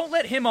train. Don't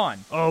let him on.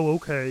 Oh,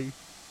 okay.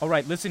 All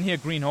right, listen here,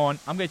 Greenhorn.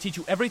 I'm going to teach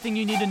you everything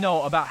you need to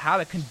know about how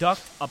to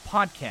conduct a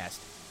podcast.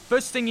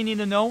 First thing you need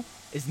to know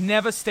is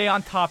never stay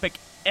on topic,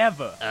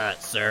 ever.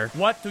 Sir?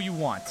 What do you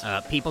want?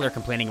 People are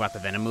complaining about the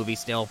Venom movie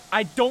still.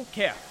 I don't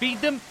care. Feed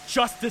them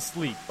Justice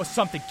League or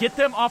something. Get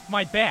them off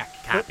my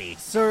back. Copy.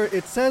 Sir,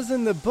 it says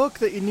in the book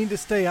that you need to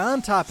stay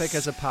on topic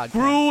as a podcast.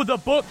 Screw the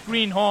book,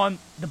 Greenhorn.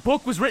 The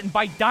book was written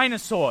by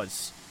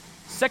dinosaurs.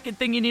 Second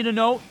thing you need to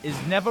know is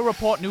never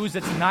report news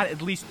that's not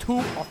at least 2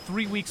 or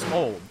 3 weeks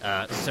old.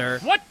 Sir?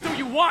 What do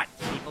you want?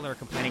 People are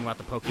complaining about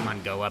the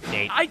Pokemon Go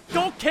update. I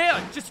don't care.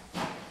 Just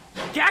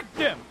gag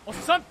them or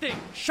something.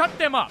 Shut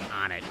them up.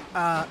 On it.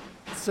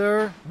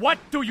 Sir? What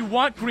do you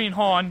want,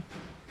 Greenhorn?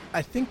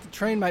 I think the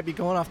train might be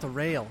going off the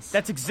rails.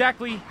 That's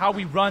exactly how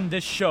we run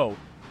this show.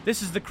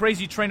 This is the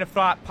Crazy Train of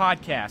Thought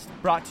podcast,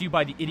 brought to you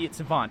by the Idiot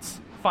Savants.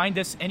 Find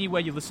us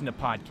anywhere you listen to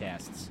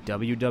podcasts.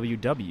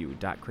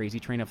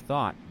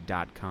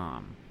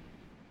 www.crazytrainofthought.com.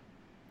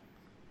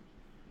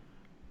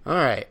 All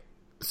right.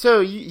 So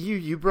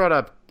you brought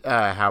up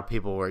how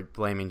people were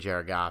blaming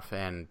Jared Goff,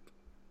 and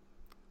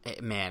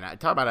man,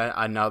 talk about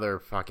another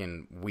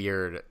fucking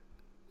weird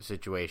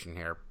situation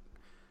here.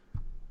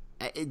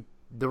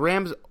 The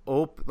Rams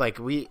I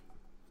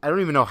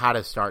don't even know how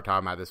to start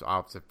talking about this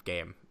offensive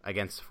game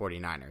against the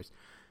 49ers.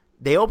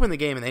 They opened the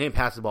game and they didn't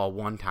pass the ball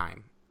one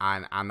time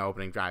on the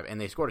opening drive,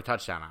 and they scored a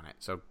touchdown on it.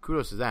 So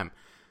kudos to them.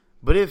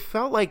 But it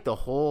felt like the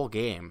whole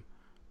game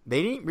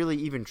they didn't really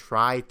even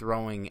try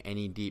throwing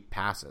any deep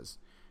passes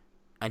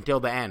until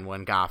the end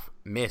when Goff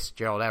missed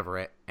Gerald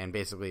Everett and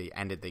basically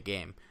ended the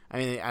game. I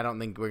mean, I don't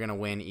think we're going to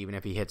win even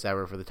if he hits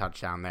Everett for the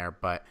touchdown there,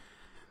 but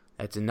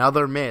that's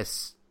another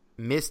missed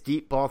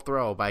deep ball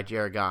throw by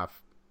Jared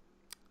Goff.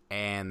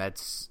 And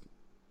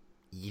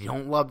you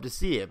don't love to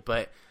see it,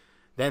 but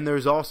Then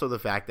there's also the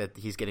fact that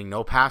he's getting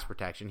no pass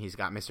protection. He's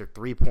got Mr.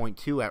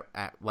 3.2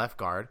 at left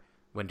guard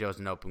when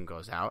Joseph Noteboom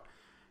goes out.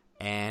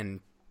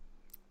 And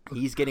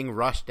he's getting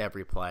rushed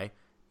every play.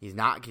 He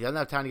doesn't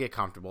have time to get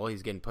comfortable.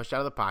 He's getting pushed out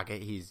of the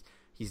pocket. He's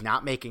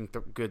not making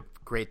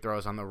great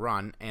throws on the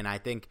run. And I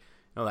think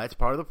that's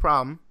part of the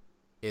problem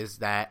is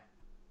that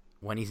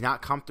when he's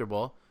not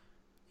comfortable,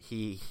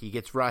 he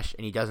gets rushed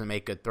and he doesn't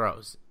make good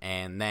throws.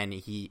 And then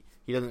he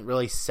doesn't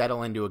really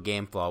settle into a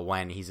game flow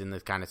when he's in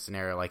this kind of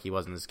scenario like he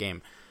was in this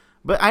game.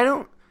 But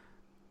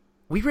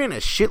we ran a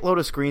shitload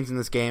of screens in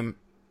this game.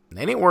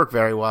 They didn't work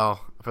very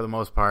well for the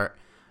most part.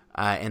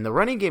 And the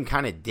running game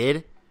kind of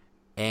did.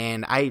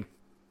 And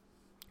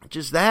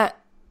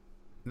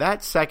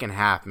that second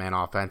half, man,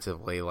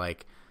 offensively,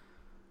 like,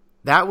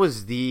 that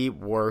was the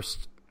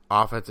worst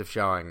offensive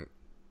showing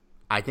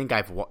I think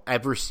I've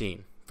ever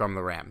seen from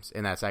the Rams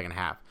in that second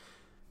half.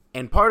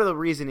 And part of the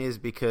reason is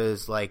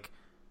because, like,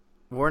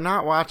 we're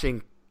not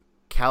watching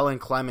Kellen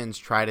Clemens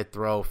try to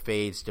throw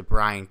fades to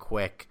Brian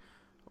Quick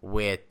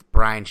with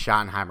Brian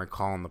Schottenheimer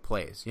calling the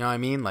plays. You know what I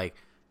mean? Like,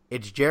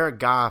 it's Jared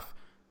Goff,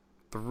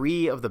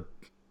 three of the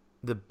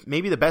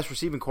maybe the best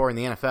receiving core in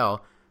the NFL,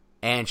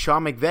 and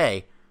Sean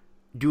McVay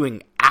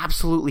doing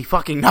absolutely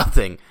fucking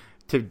nothing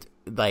to,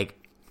 like,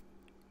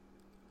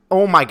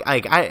 oh my,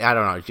 like, I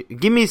don't know.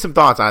 Give me some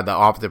thoughts on the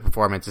offensive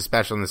performance,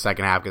 especially in the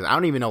second half, because I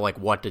don't even know, like,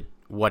 what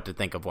to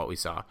think of what we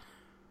saw.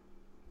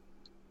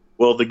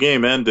 Well, the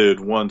game ended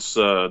once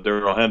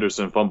Darrell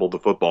Henderson fumbled the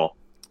football,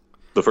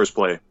 the first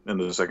play in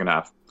the second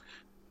half.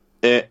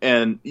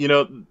 And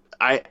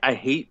I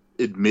hate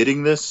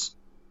admitting this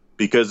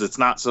because it's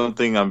not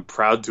something I'm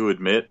proud to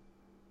admit,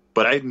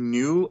 but I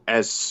knew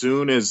as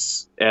soon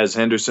as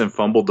Henderson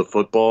fumbled the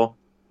football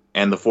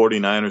and the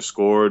 49ers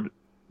scored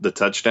the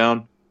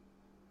touchdown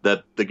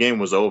that the game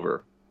was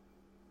over.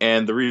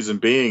 And the reason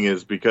being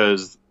is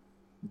because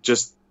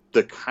just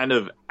the kind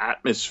of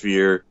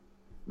atmosphere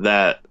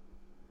that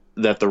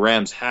the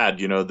Rams had,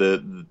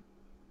 the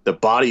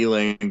body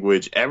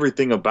language,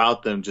 everything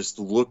about them just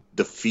looked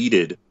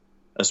defeated,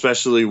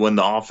 especially when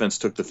the offense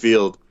took the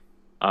field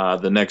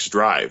the next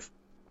drive.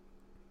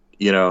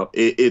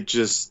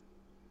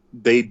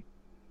 They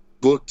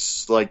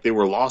looked like they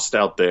were lost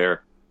out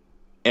there,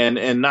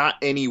 and not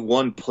any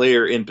one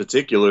player in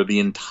particular. The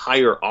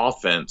entire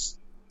offense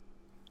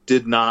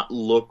did not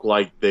look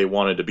like they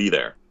wanted to be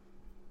there,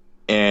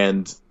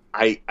 and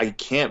I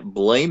can't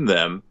blame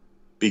them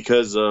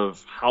because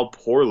of how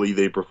poorly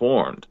they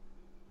performed.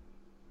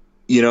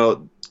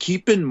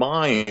 Keep in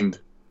mind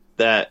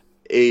that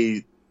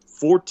a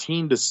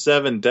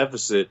 14-7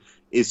 deficit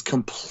is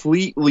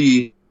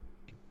completely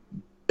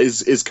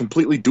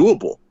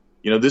doable.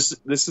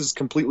 This is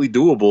completely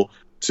doable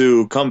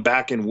to come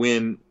back and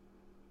win,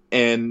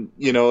 and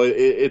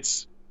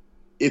it's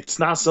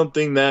not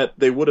something that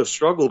they would have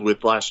struggled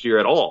with last year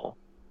at all,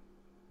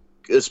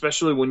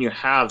 especially when you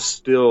have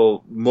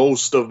still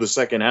most of the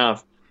second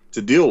half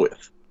to deal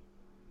with.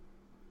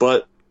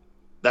 But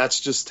that's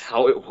just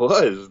how it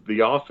was.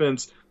 The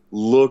offense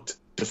looked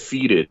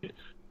defeated.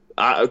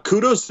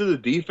 Kudos to the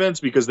defense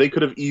because they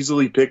could have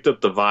easily picked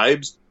up the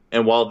vibes,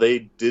 and while they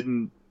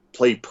didn't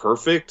play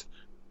perfect,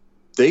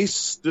 they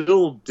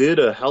still did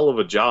a hell of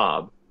a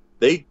job.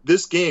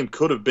 This game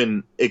could have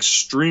been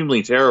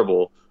extremely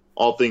terrible,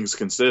 all things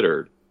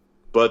considered,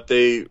 but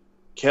they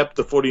kept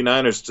the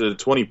 49ers to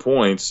 20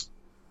 points.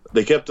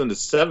 They kept them to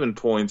 7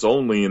 points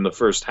only in the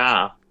first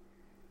half,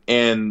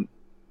 and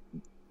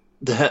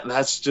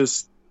that's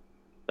just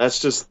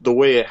the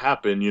way it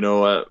happened.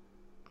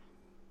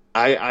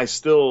 I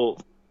still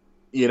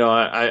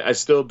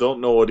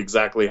don't know what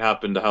exactly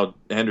happened to how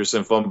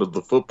Henderson fumbled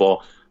the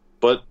football,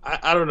 but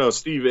I don't know,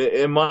 Steve.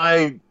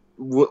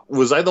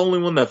 Was I the only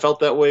one that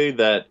felt that way?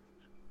 That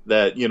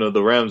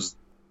the Rams.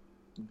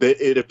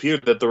 It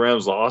appeared that the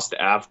Rams lost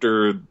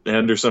after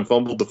Henderson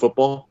fumbled the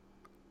football.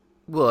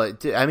 Well,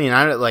 I mean,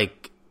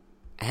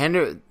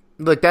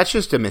 look, that's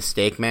just a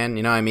mistake, man.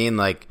 You know what I mean?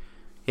 Like,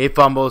 he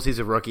fumbles, he's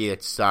a rookie,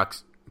 it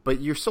sucks.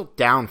 But you're still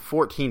down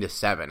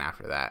 14-7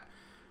 after that.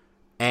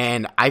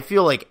 And I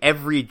feel like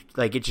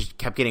it just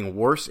kept getting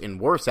worse and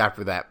worse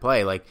after that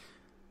play. Like,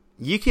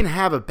 you can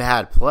have a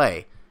bad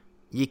play.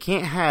 You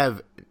can't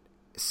have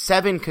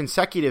 7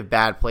 consecutive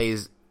bad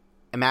plays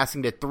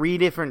amassing to 3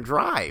 different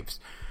drives.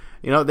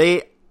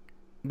 They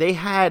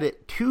had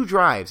 2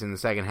 drives in the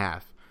second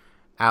half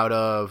out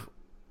of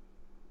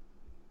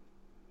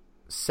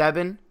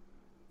 7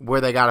 where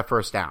they got a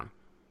first down.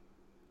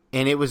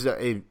 And it was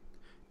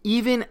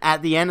even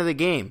at the end of the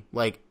game,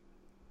 like,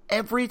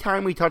 every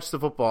time we touched the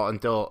football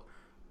until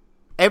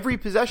every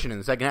possession in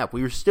the second half,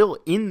 we were still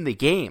in the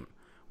game,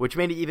 which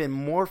made it even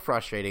more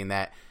frustrating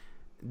that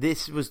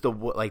this was the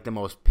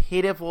most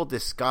pitiful,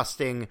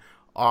 disgusting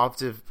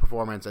offensive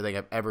performance I think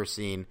I've ever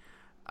seen.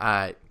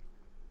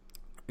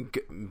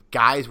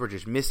 Guys were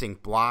just missing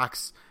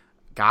blocks.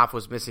 Goff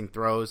was missing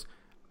throws.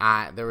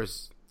 There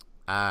was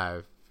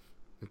the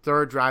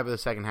third drive of the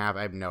second half.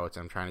 I have notes.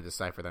 I'm trying to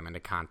decipher them into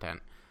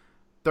content.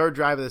 Third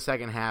drive of the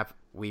second half,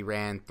 we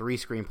ran 3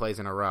 screenplays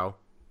in a row,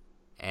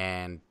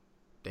 and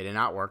they did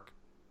not work.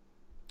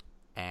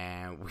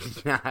 and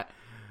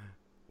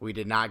we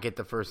did not get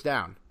the first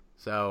down.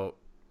 So,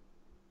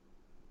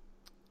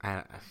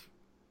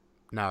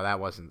 no, that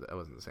wasn't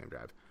the same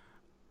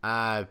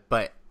drive.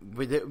 But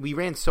we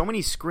ran so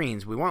many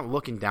screens, we weren't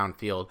looking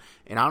downfield,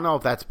 and I don't know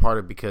if that's part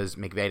of because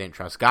McVay didn't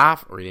trust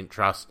Goff, or he didn't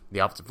trust the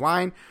offensive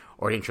line,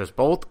 or he didn't trust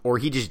both, or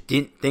he just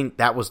didn't think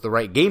that was the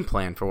right game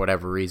plan for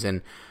whatever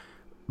reason.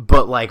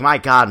 But, like, my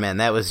God, man,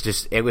 it was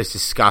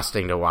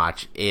disgusting to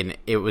watch, and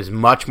it was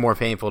much more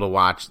painful to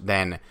watch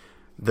than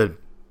the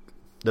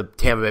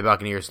Tampa Bay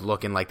Buccaneers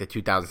looking like the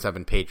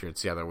 2007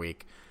 Patriots the other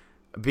week.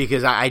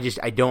 Because I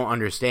don't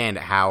understand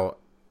how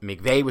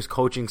McVay was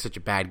coaching such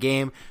a bad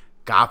game,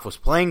 Goff was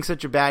playing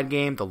such a bad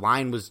game, the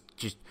line was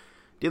just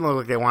didn't look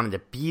like they wanted to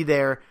be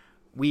there.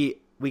 We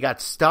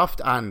got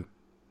stuffed on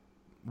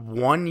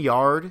 1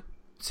 yard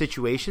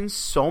situations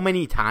so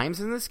many times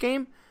in this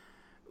game.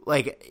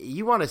 Like,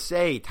 you want to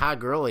say Todd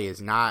Gurley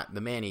is not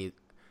the man he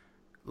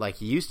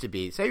used to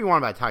be. Say you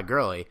want about Todd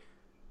Gurley,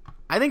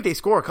 I think they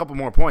score a couple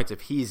more points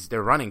if he's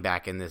their running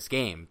back in this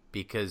game,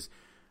 because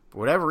for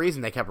whatever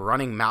reason they kept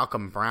running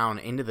Malcolm Brown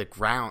into the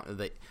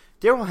ground.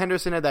 Darrell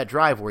Henderson had that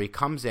drive where he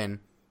comes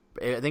in,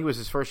 I think it was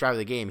his first drive of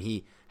the game,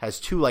 he has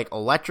 2 like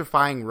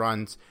electrifying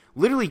runs,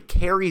 literally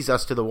carries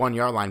us to the 1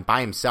 yard line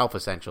by himself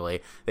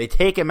essentially. They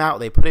take him out,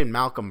 they put in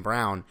Malcolm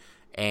Brown,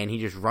 and he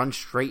just runs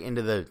straight up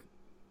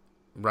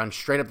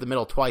the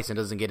middle twice and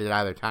doesn't get it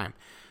either time.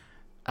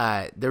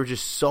 There were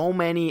just so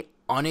many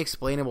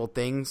unexplainable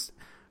things.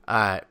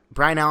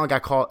 Brian Allen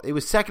got called. It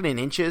was 2nd and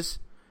inches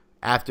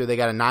after they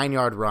got a 9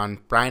 yard run.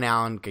 Brian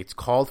Allen gets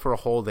called for a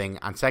holding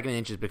on 2nd and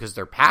inches because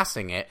they're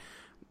passing it.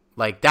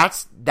 Like,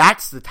 that's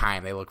the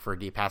time they look for a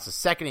deep pass, a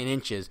 2nd and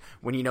inches,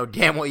 when you know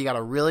damn well you got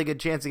a really good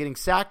chance of getting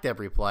sacked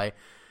every play.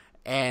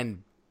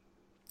 And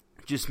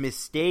just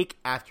mistake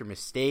after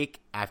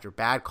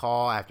bad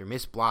call, after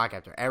missed block,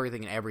 after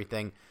everything and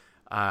everything.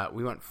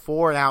 We went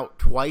 4 and out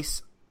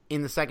twice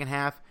in the second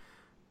half.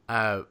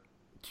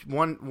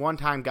 One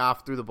time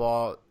Goff threw the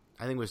ball,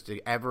 I think it was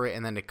to Everett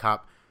and then to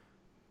Kupp.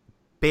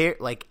 I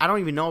don't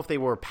even know if they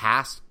were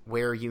past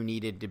where you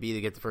needed to be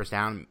to get the first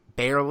down.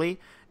 Barely.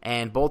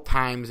 And both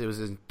times it was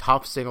a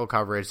tough single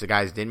coverage. The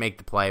guys didn't make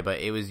the play,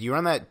 but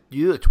you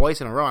do it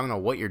twice in a row. I don't know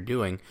what you're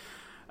doing.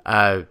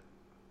 I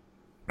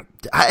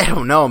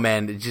don't know,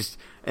 man.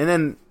 And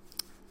then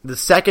the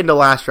second to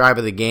last drive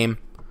of the game,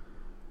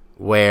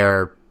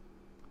 where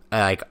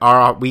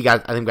we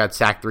got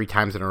sacked 3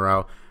 times in a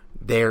row.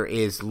 There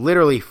is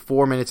literally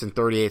 4 minutes and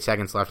 38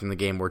 seconds left in the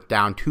game. We're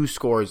down 2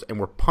 scores, and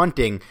we're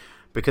punting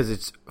because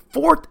it's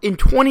 4th and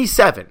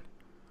 27.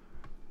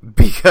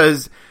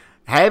 Because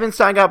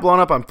Havenstein got blown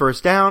up on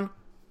first down,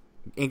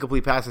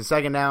 incomplete pass on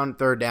second down,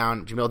 third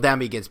down. Jamil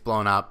Demby gets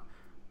blown up.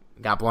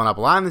 Got blown up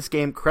a lot in this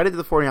game. Credit to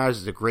the 49ers,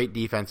 it's a great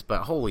defense,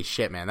 but holy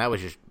shit, man, that was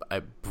just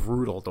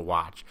brutal to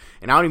watch.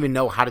 And I don't even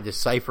know how to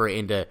decipher it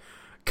into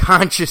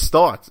conscious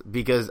thoughts,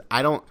 because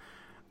I don't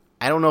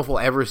know if we'll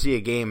ever see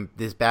a game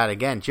this bad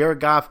again. Jared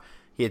Goff,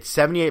 he had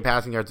 78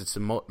 passing yards. It's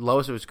the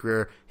lowest of his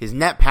career. His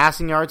net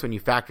passing yards, when you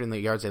factor in the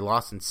yards they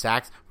lost in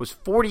sacks, was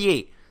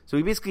 48. So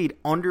he basically had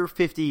under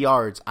 50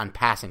 yards on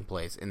passing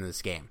plays in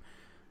this game.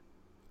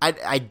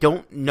 I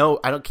don't know.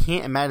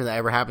 Can't imagine that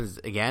ever happens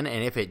again.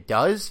 And if it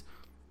does,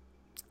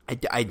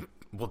 I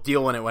will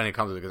deal with it when it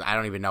comes to it, because I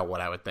don't even know what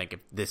I would think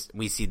if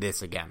we see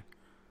this again.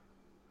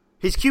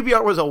 His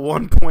QBR was a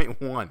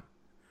 1.1.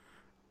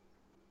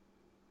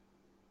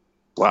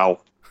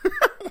 Wow.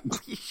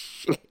 Holy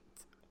shit.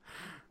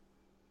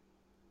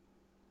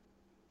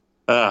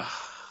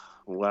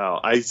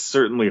 Wow. I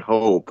certainly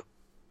hope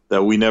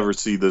that we never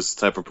see this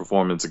type of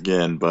performance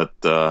again, but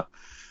I'm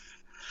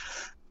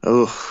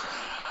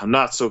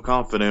not so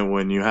confident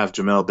when you have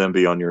Jamil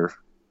Demby on your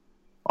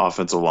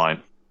offensive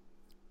line.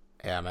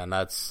 Yeah, man,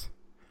 that's...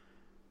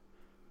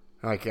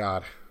 My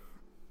God.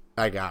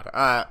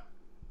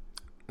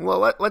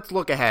 Well, let's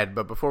look ahead,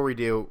 but before we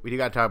do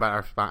got to talk about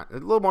our sponsor. A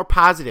little more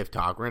positive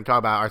talk. We're going to talk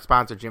about our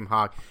sponsor, Jim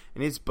Hogg,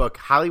 and his book,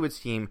 Hollywood's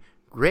Team,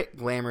 Grit,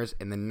 Glamours,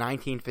 and the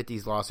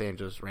 1950s Los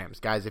Angeles Rams.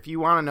 Guys, if you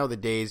want to know the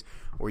days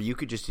where you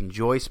could just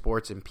enjoy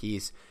sports in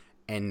peace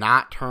and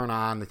not turn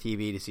on the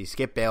TV to see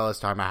Skip Bayless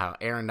talking about how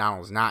Aaron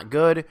Donald is not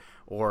good,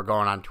 or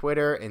going on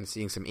Twitter and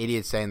seeing some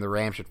idiots saying the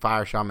Rams should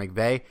fire Sean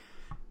McVay,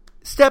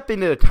 step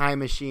into the time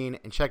machine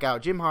and check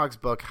out Jim Hogg's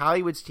book,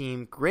 Hollywood's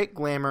Team, Grit,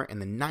 Glamour,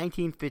 and the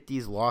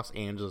 1950s Los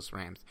Angeles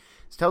Rams.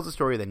 This tells the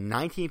story of the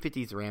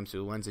 1950s Rams,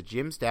 who lends to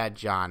Jim's dad,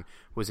 John,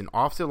 who was an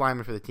offensive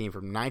lineman for the team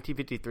from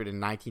 1953 to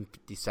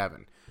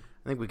 1957.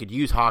 I think we could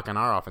use Hawk on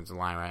our offensive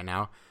line right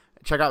now.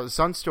 Check out the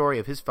son's story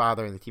of his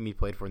father and the team he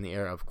played for in the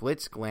era of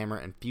glitz, glamour,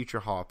 and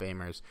future Hall of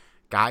Famers.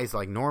 Guys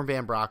like Norm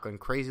Van Brocklin,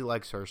 Crazy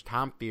Legs Hurst,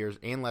 Tom Fears,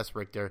 and Les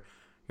Richter.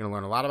 You're going to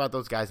learn a lot about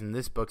those guys in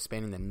this book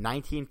spanning the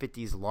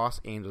 1950s Los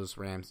Angeles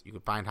Rams. You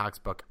can find Hawk's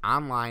book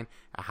online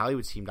at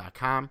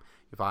HollywoodTeam.com.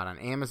 You can find it on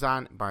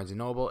Amazon, Barnes &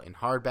 Noble, in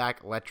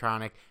hardback,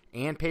 electronic,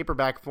 and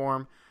paperback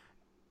form.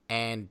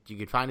 And you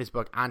can find his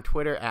book on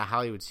Twitter at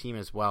Hollywood's Team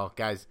as well.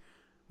 Guys,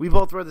 we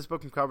both read this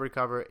book from cover to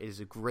cover. It is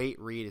a great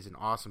read. It's an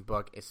awesome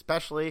book,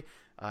 especially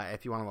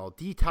If you want a little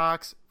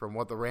detox from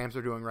what the Rams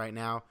are doing right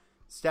now,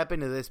 step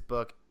into this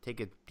book,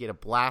 get a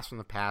blast from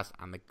the past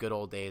on the good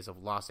old days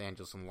of Los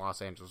Angeles and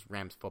Los Angeles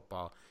Rams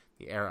football,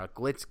 the era of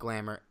glitz,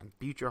 glamour, and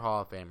future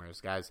Hall of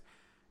Famers, guys.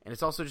 And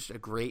it's also just a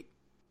great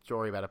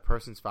story about a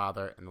person's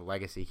father and the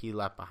legacy he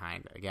left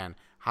behind. Again,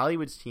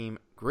 Hollywood's Team,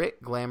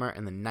 Grit, Glamour,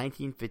 and the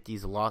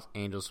 1950s Los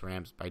Angeles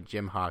Rams by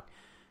Jim Hock.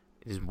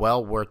 It is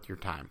well worth your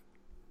time.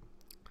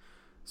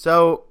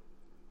 So,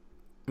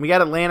 we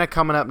got Atlanta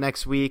coming up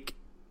next week.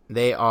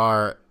 They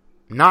are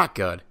not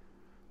good.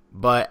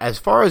 But as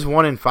far as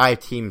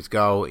 1-5 teams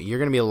go, you're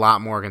going to be a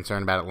lot more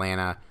concerned about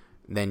Atlanta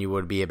than you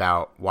would be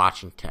about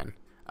Washington.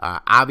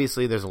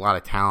 Obviously, there's a lot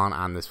of talent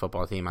on this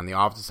football team on the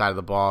offensive side of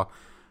the ball.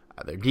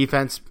 Their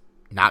defense,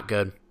 not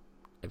good.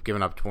 They've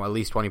given up at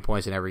least 20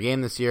 points in every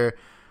game this year.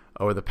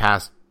 Over the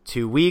past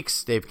 2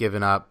 weeks, they've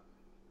given up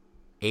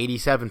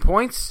 87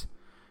 points.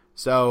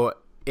 So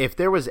if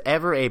there was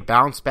ever a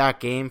bounce-back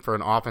game for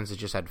an offense that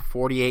just had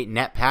 48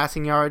 net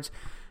passing yards,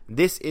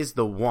 this is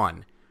the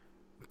one.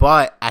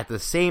 But at the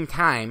same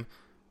time,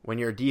 when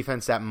you're a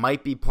defense that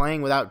might be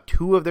playing without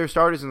 2 of their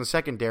starters in the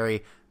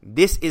secondary,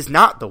 this is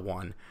not the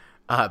one.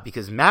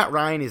 Because Matt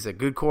Ryan is a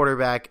good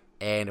quarterback,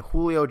 and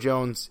Julio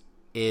Jones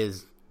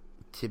is,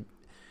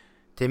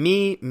 to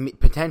me,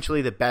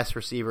 potentially the best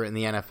receiver in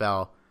the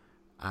NFL.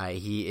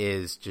 He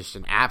is just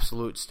an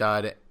absolute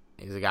stud.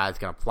 He's a guy that's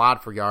going to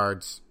plod for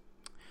yards.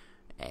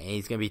 And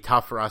he's going to be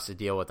tough for us to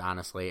deal with,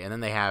 honestly. And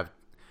then they have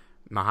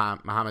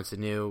Mohamed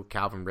Sanu,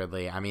 Calvin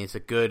Ridley. I mean, it's a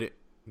good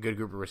group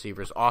of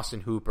receivers.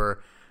 Austin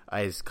Hooper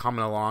is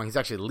coming along. He's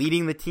actually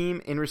leading the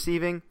team in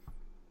receiving,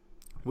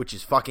 which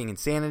is fucking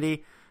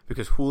insanity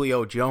because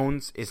Julio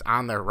Jones is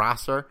on their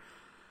roster.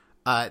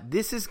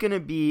 This is going to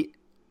be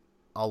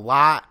a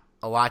lot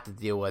to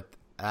deal with.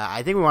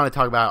 I think we want to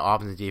talk about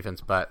offense and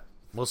defense, but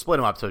we'll split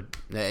them up. So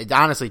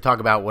honestly, talk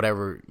about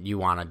whatever you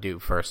want to do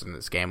first in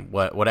this game.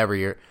 Whatever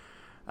your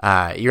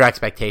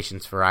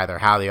expectations for either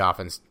how the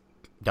offense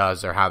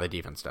does or how the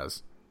defense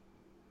does.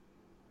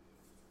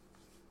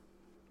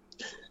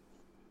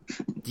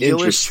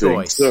 Dealer's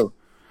choice.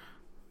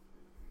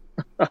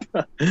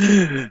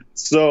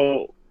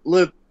 So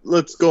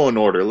let's go in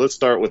order. Let's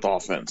start with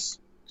offense,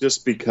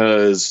 just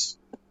because.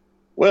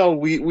 Well,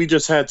 we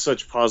just had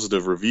such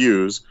positive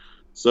reviews,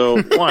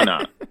 so why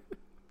not?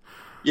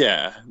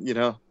 Yeah,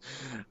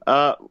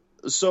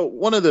 So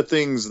one of the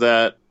things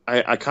that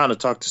I kind of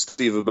talked to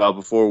Steve about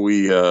before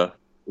we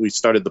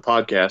started the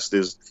podcast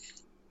is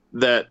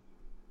that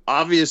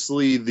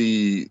obviously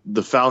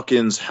the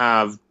Falcons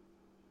have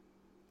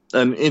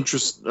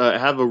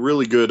have a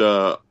really good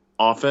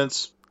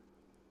offense,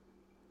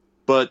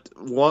 but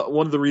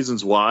one of the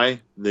reasons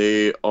why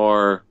they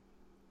are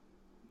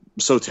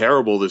so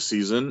terrible this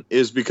season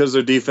is because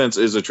their defense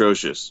is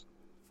atrocious.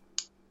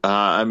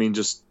 I mean,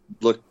 just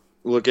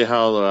look at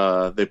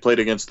how they played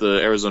against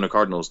the Arizona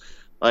Cardinals.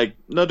 Like,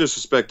 no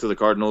disrespect to the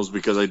Cardinals,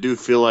 because I do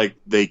feel like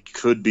they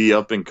could be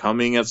up and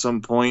coming at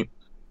some point.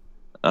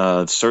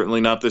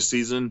 Certainly not this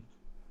season,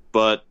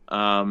 but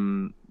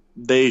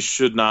they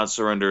should not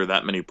surrender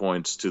that many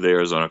points to the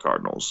Arizona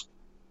Cardinals.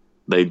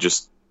 They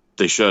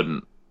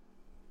shouldn't.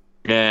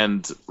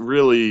 And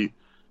really,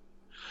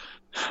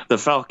 the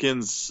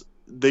Falcons,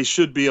 they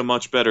should be a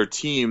much better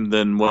team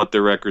than what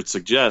their record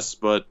suggests,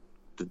 but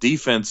the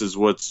defense is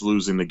what's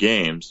losing the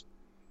games.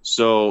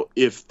 So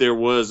if there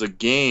was a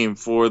game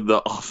for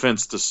the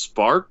offense to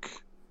spark,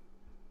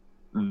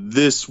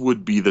 this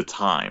would be the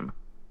time.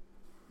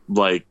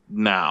 Like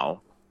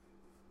now.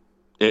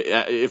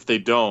 If they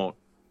don't,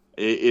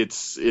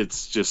 it's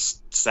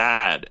just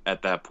sad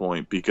at that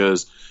point,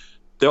 because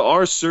there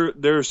are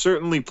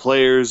certainly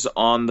players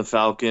on the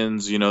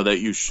Falcons, that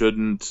you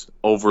shouldn't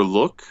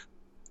overlook.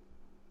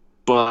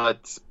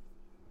 But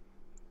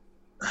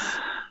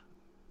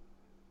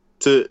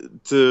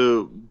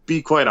to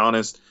be quite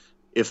honest,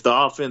 if the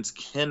offense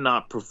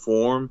cannot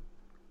perform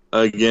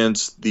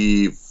against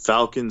the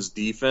Falcons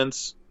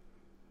defense,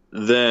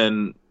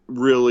 then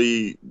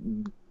really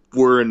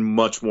we're in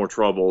much more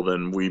trouble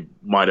than we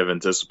might have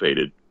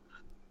anticipated.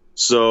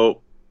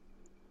 So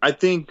I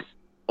think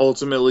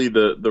ultimately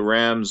the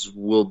Rams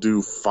will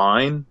do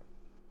fine.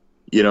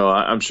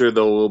 I'm sure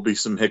there will be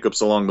some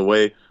hiccups along the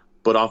way.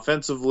 But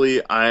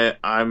offensively,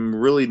 I'm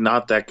really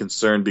not that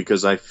concerned,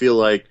 because I feel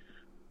like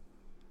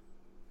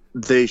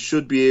they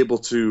should be able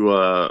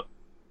to,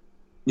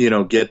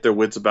 get their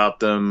wits about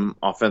them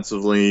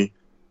offensively,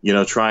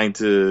 trying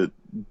to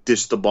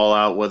dish the ball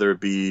out, whether it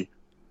be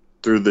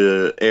through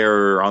the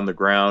air or on the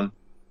ground,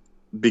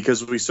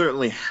 because we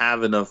certainly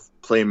have enough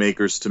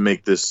playmakers to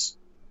make this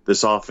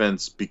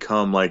offense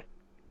become like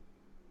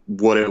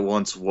what it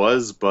once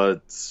was.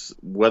 But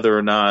whether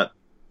or not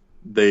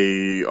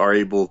they are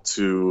able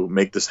to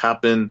make this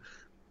happen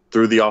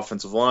through the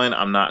offensive line,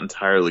 I'm not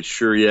entirely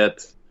sure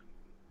yet.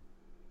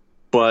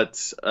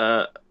 But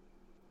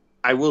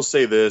I will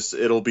say this,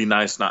 it'll be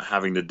nice not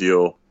having to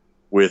deal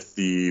with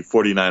the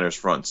 49ers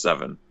front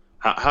seven.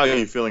 How are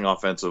you feeling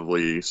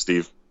offensively,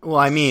 Steve? Well,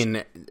 I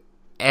mean,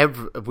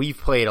 we've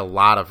played a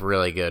lot of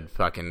really good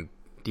fucking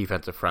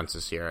defensive fronts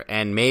this year,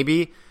 and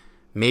maybe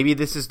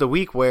this is the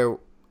week where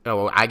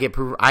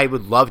I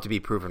would love to be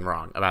proven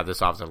wrong about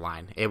this offensive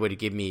line. It would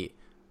give me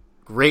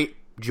great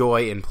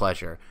joy and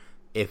pleasure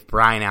if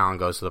Brian Allen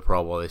goes to the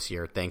Pro Bowl this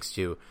year, thanks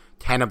to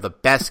 10 of the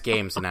best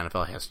games in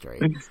NFL history.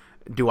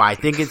 Do I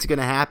think it's going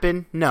to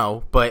happen?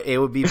 No, but it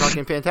would be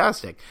fucking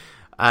fantastic.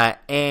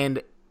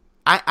 And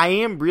I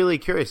am really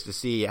curious to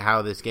see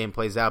how this game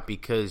plays out,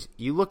 because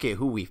you look at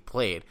who we've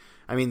played.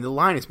 I mean, the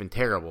line has been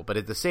terrible, but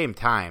at the same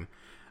time,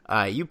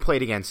 you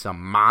played against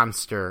some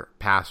monster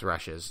pass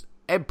rushes.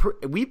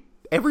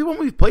 Everyone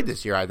we've played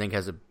this year, I think,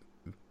 has a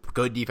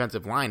good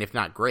defensive line, if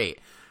not great.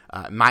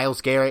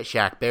 Myles Garrett,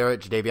 Shaq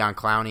Barrett, Jadeveon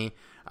Clowney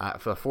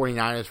for the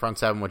 49ers front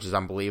seven, which is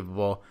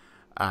unbelievable.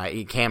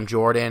 Cam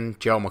Jordan,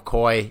 Joe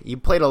McCoy. You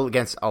played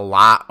against a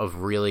lot of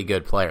really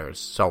good players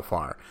so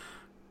far.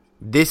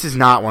 This is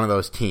not one of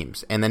those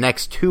teams. In the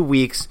next 2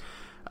 weeks,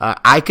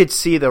 I could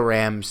see the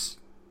Rams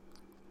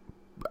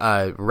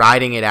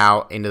riding it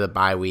out into the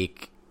bye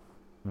week.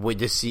 We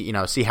just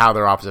see how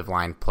their offensive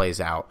line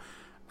plays out.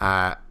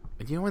 Do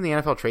you know when the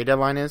NFL trade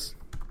deadline is?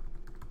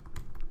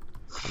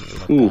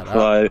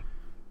 I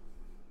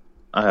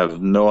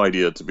have no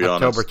idea, to be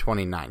honest. October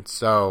 29th.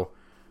 So,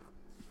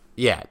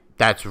 yeah,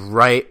 that's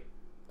right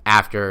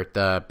after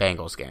the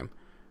Bengals game.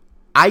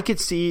 I could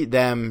see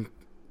them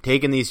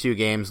taking these two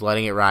games,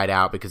 letting it ride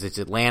out, because it's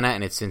Atlanta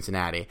and it's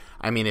Cincinnati.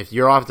 I mean, if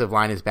your offensive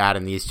line is bad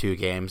in these two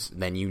games,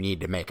 then you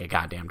need to make a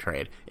goddamn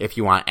trade if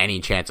you want any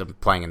chance of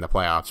playing in the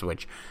playoffs,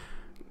 which,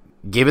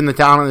 given the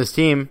talent of this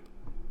team,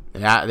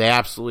 they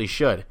absolutely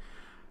should.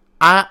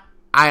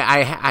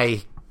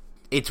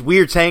 It's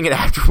weird saying it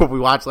after what we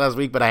watched last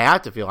week, but I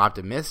have to feel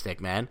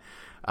optimistic, man.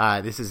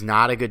 This is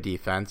not a good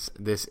defense.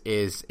 This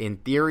is, in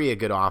theory, a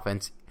good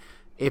offense.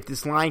 If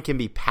this line can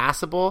be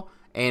passable,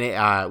 and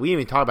we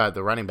didn't even talk about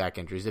the running back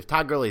injuries. If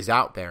Todd Gurley's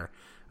out there,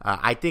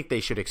 I think they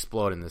should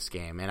explode in this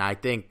game. And I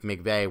think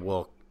McVay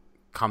will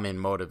come in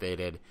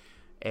motivated.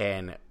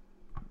 And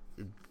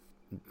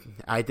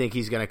I think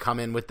he's going to come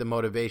in with the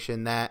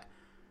motivation that,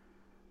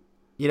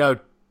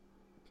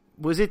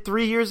 was it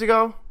 3 years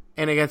ago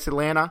and against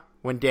Atlanta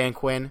when Dan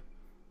Quinn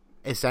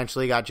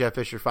essentially got Jeff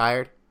Fisher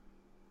fired?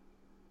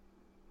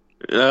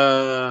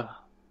 Right?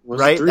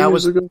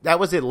 That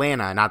was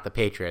Atlanta, not the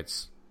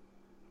Patriots.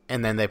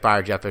 And then they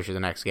fired Jeff Fisher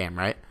the next game,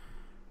 right?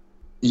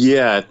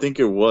 Yeah, I think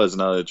it was,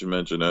 now that you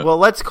mention it. Well,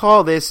 let's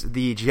call this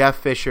the Jeff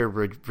Fisher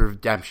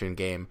redemption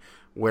game,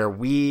 where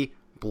we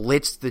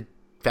blitzed the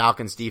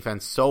Falcons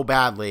defense so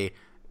badly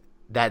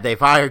that they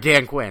fired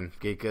Dan Quinn,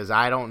 because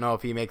I don't know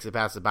if he makes it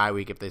past the bye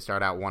week if they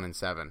start out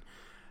 1-7.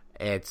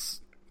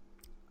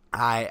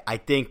 I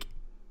think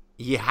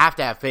you have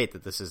to have faith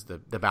that this is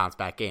the bounce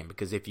back game,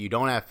 because if you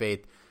don't have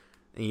faith,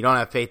 then you don't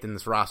have faith in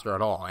this roster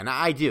at all. And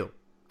I do.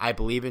 I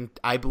believe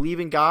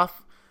in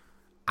Goff.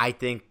 I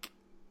think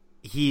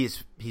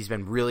he's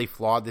been really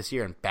flawed this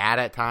year and bad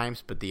at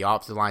times, but the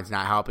offensive line's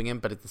not helping him.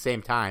 But at the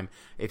same time,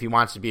 if he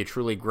wants to be a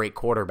truly great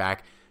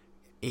quarterback,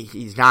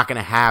 he's not going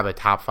to have a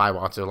top 5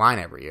 offensive line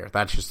every year.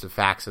 That's just the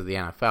facts of the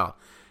NFL,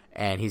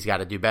 and he's got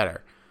to do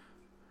better.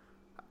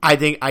 I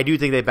do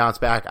think they bounce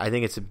back. I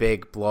think it's a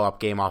big blow-up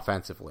game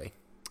offensively.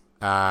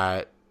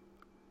 Are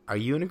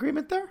you in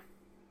agreement there?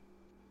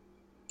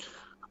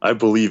 I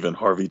believe in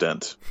Harvey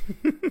Dent.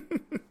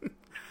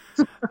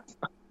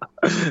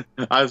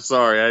 I'm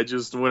sorry.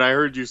 When I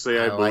heard you say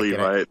I believe,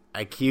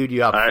 I queued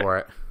you up for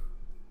it.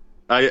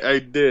 I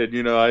did.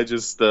 I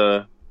just,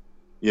 I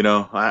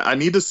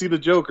need to see the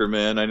Joker,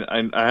 man.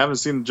 I haven't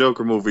seen the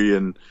Joker movie,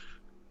 and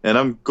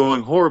I'm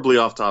going horribly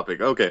off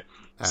topic. Okay,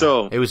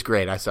 so it was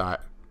great. I saw it.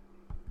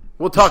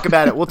 We'll talk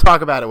about it. We'll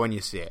talk about it when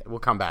you see it. We'll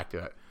come back to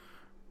it.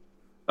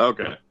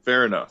 Okay,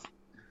 fair enough.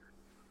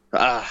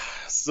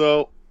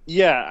 So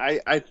yeah,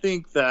 I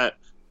think that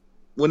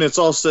when it's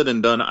all said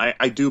and done,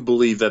 I do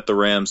believe that the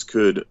Rams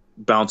could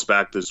bounce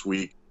back this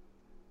week.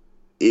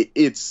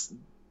 It's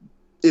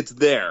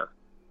there.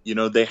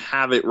 They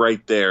have it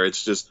right there.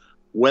 It's just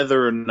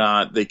whether or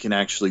not they can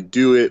actually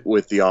do it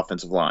with the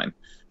offensive line.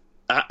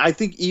 I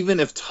think even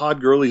if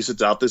Todd Gurley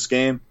sits out this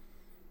game,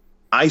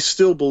 I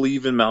still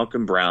believe in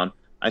Malcolm Brown.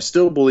 I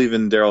still believe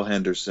in Darrell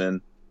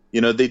Henderson.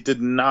 They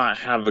did not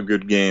have a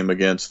good game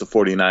against the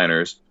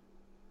 49ers.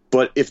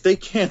 But if they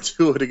can't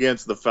do it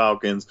against the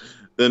Falcons,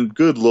 then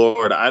good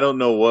Lord, I don't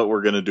know what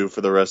we're going to do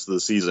for the rest of the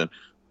season.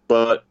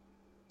 But,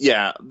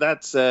 yeah,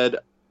 that said,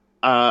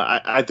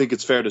 I think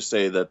it's fair to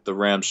say that the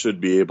Rams should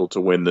be able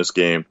to win this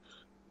game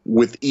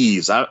with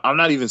ease. I'm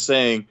not even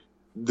saying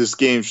this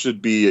game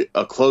should be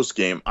a close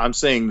game. I'm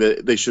saying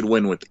that they should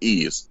win with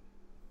ease.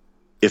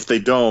 If they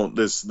don't,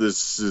 this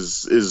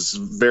is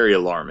very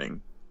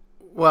alarming.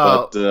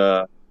 Well,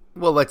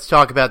 let's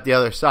talk about the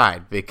other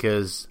side,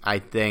 because I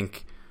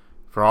think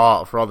for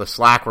all the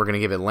slack we're going to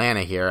give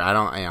Atlanta here,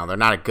 they're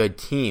not a good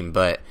team,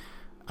 but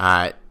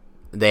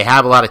they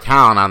have a lot of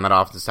talent on that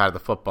offensive side of the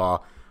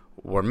football.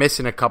 We're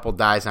missing a couple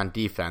guys on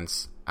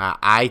defense.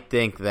 I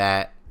think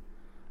that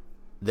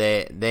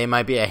they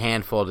might be a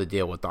handful to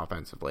deal with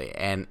offensively.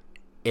 And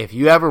if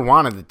you ever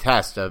wanted the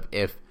test of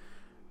if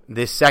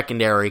this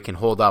secondary can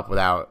hold up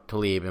without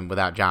Talib and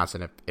without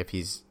Johnson if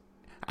he's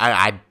 –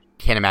 I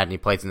can't imagine he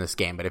plays in this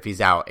game, but if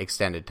he's out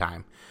extended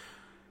time.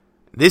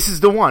 This is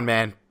the one,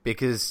 man,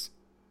 because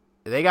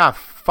they got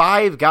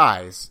 5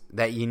 guys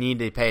that you need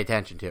to pay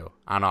attention to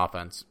on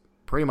offense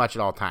pretty much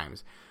at all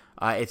times.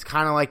 It's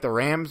kind of like the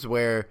Rams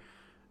where,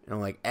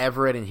 like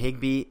Everett and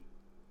Higbee,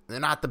 they're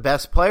not the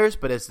best players,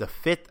 but as the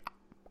 5th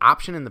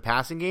option in the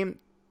passing game,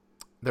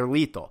 they're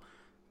lethal.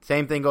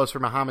 Same thing goes for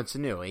Mohamed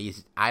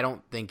Sanu. I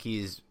don't think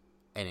he's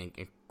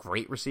a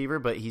great receiver,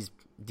 but he's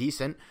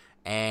decent,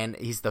 and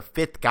he's the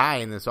 5th guy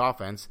in this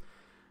offense.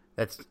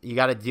 You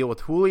got to deal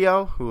with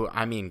Julio, who,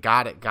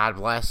 God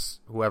bless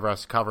whoever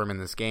has to cover him in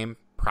this game.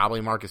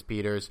 Probably Marcus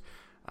Peters.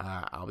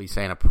 I'll be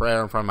saying a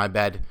prayer in front of my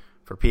bed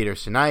for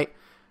Peters tonight.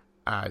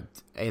 And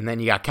then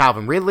you got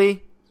Calvin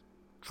Ridley.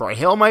 Troy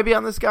Hill might be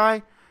on this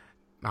guy.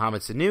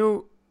 Mohamed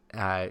Sanu.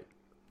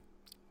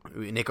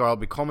 Nico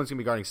Coleman's going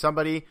to be guarding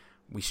somebody.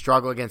 We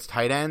struggle against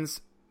tight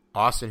ends.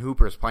 Austin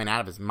Hooper is playing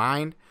out of his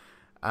mind.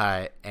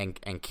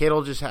 And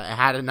Kittle just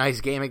had a nice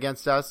game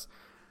against us.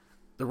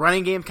 The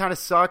running game kind of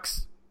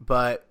sucks,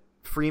 but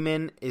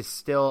Freeman is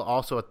still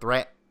also a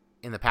threat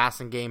in the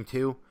passing game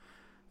too.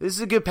 This is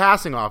a good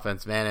passing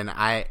offense, man, and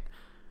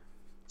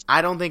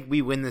I don't think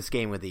we win this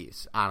game with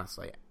ease,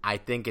 honestly. I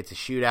think it's a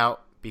shootout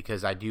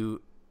because I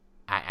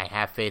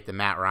have faith in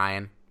Matt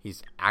Ryan.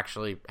 He's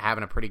actually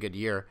having a pretty good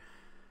year.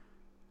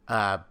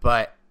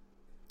 But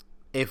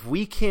if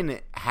we can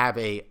have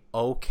a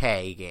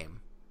okay game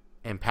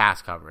in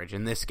pass coverage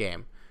in this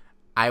game,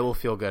 I will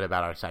feel good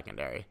about our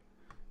secondary.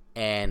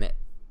 And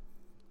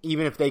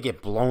even if they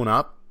get blown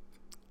up,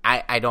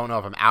 I don't know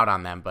if I'm out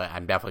on them, but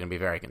I'm definitely going to be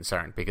very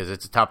concerned because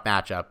it's a tough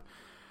matchup.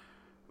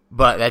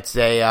 But that's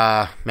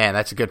a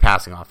good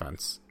passing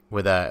offense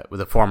with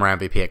a former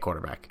MVP at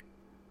quarterback.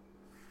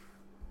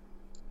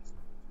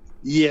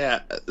 Yeah,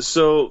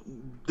 so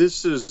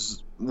this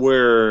is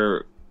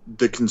where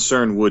the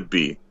concern would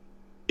be.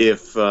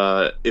 If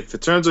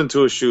it turns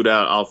into a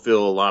shootout, I'll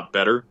feel a lot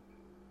better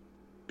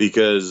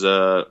because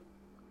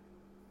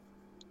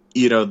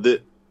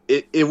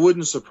it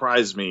wouldn't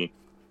surprise me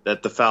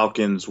that the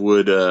Falcons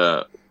would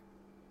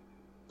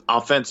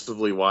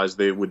offensively wise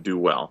they would do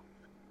well,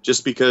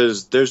 just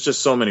because there's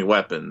just so many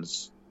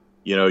weapons.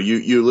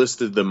 You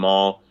listed them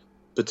all.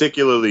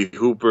 Particularly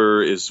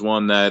Hooper is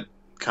one that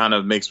kind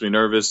of makes me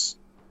nervous,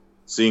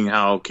 seeing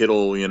how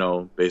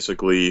Kittle,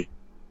 basically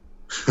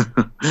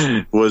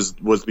was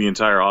the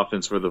entire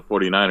offense for the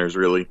 49ers,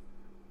 really.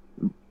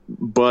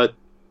 But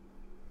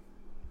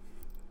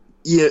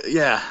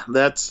yeah,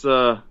 that's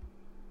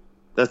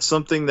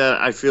something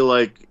that I feel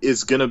like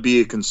is going to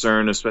be a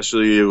concern,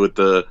 especially with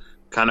the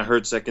kind of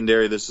hurt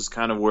secondary. This is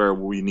kind of where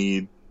we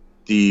need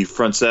the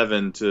front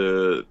seven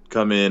to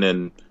come in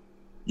and,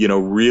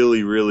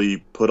 really, really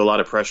put a lot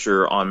of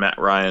pressure on Matt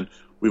Ryan.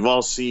 We've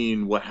all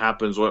seen what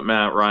happens when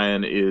Matt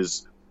Ryan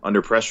is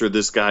under pressure.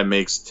 This guy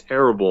makes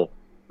terrible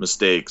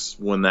mistakes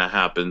when that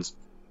happens.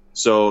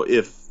 So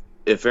if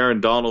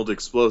Aaron Donald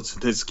explodes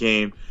in this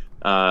game,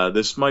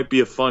 this might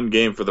be a fun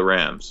game for the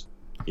Rams.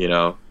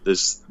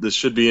 This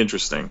should be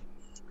interesting.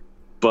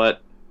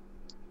 But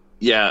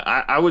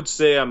yeah, I would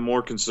say I'm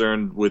more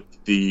concerned with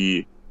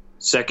the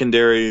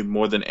secondary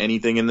more than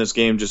anything in this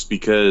game, just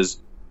because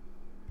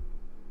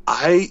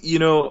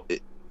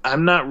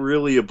I'm not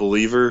really a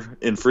believer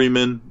in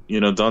Freeman,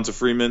 Donta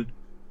Freeman.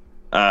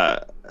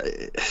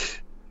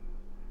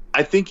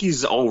 I think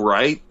he's all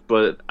right,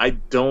 but I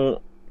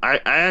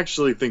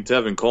actually think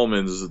Tevin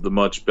Coleman is the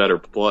much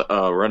better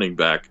running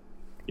back.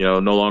 No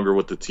longer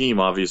with the team,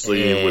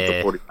 obviously, and with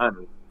the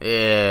 49ers.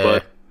 Yeah.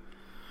 But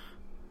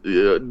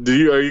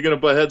are you going to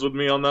butt heads with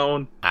me on that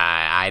one?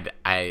 I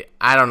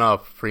don't know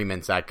if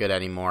Freeman's that good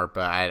anymore,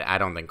 but I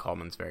don't think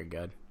Coleman's very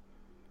good.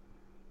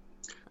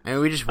 I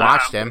mean, we just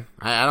watched him.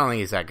 I don't think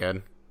he's that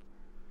good.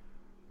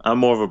 I'm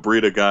more of a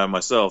Breida guy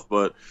myself,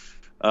 but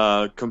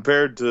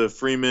compared to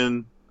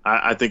Freeman,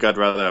 I think I'd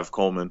rather have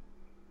Coleman.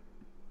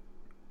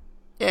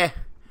 Yeah.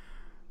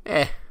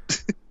 I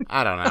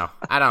don't know.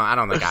 I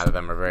don't think either of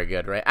them are very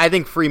good, right? I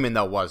think Freeman,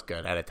 though, was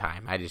good at a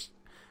time. I don't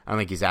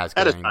think he's as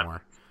good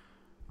anymore.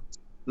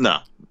 No,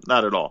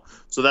 not at all.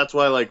 So that's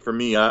why, for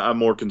me, I'm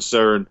more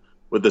concerned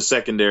with the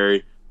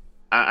secondary.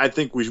 I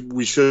think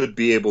we should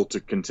be able to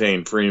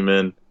contain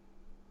Freeman.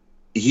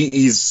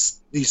 He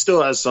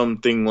still has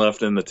something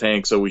left in the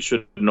tank, so we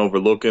shouldn't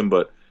overlook him.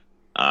 But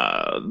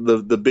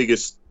the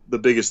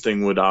biggest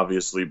thing would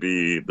obviously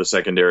be the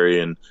secondary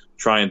and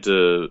trying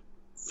to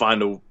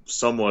find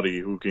somebody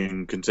who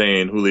can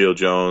contain Julio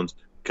Jones,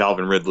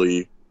 Calvin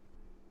Ridley,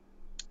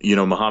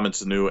 Mohamed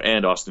Sanu,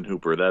 and Austin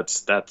Hooper.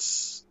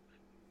 That's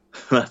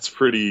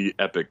pretty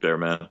epic there,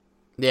 man.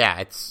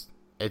 Yeah,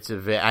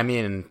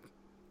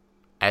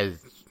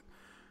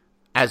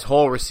 as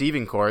whole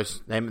receiving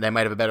cores, they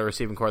might have a better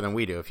receiving core than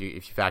we do if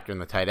you factor in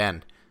the tight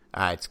end.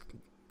 And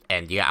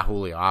you got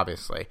Julio,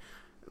 obviously.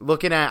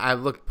 Pulled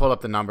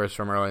up the numbers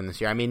from earlier in this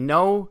year.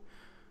 No,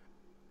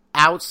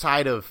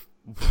 outside of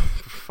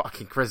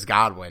fucking Chris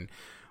Godwin,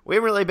 we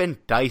haven't really been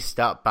diced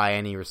up by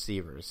any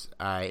receivers.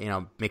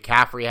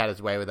 McCaffrey had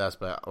his way with us,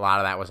 but a lot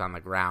of that was on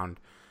the ground.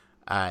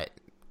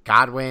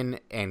 Godwin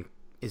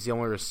is the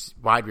only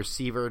wide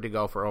receiver to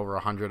go for over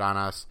 100 on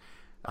us.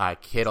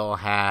 Kittle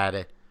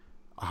had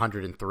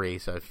 103,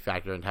 so if you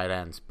factor in tight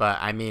ends. But,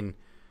 I mean,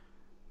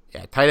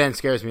 yeah, tight end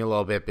scares me a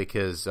little bit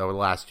because over the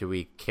last 2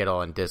 weeks,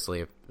 Kittle and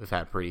Disley have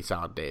had pretty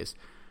solid days.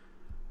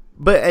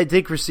 But I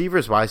think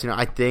receivers-wise,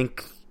 I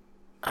think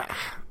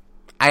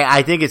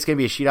it's going to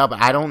be a shootout,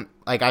 but I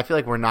feel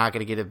like we're not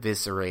going to get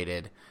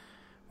eviscerated.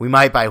 We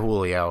might by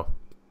Julio,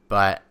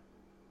 but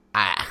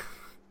I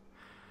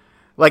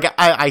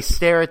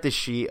stare at the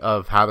sheet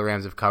of how the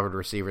Rams have covered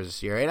receivers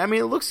this year, and I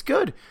mean, it looks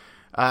good.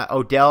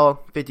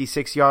 Odell,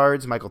 56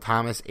 yards, Michael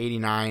Thomas,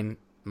 89,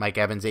 Mike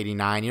Evans,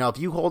 89. If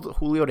you hold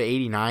Julio to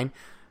 89,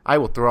 I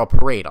will throw a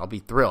parade. I'll be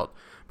thrilled.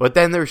 But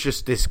then there's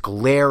just this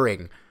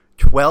glaring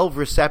 12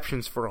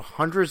 receptions for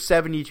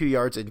 172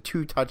 yards and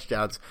 2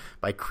 touchdowns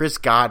by Chris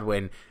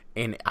Godwin,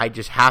 and I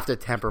just have to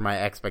temper my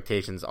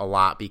expectations a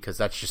lot because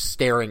that's just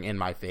staring in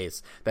my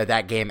face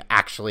that game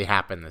actually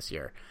happened this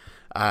year.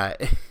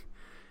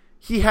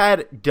 He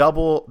had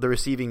double the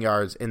receiving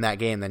yards in that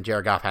game than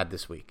Jared Goff had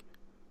this week.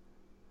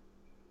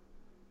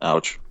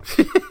 Ouch.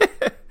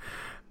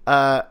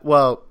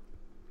 Well,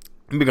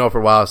 I've been going for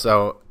a while,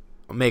 so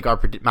I'll make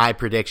my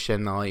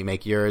prediction. I'll let you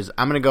make yours.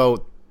 I'm going to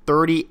go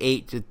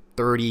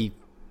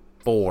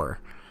 38-34.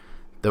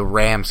 The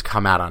Rams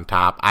come out on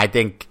top. I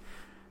think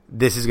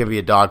this is going to be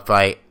a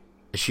dogfight,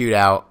 a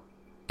shootout,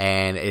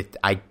 and as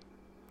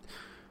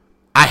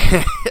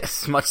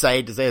much as I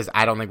hate to say this,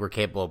 I don't think we're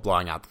capable of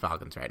blowing out the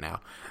Falcons right now.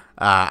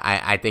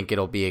 I think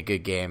it'll be a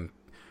good game.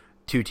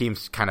 Two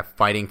teams kind of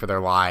fighting for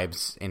their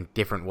lives in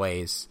different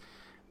ways,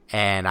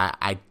 and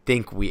I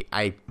think we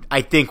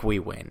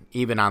win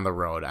even on the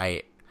road.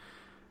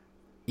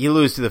 You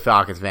lose to the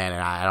Falcons, man,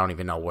 and I don't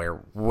even know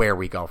where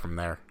we go from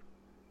there.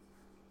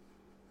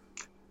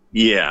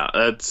 Yeah,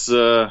 that's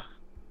God,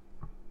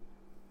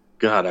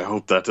 I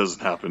hope that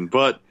doesn't happen.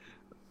 But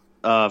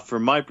for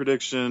my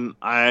prediction,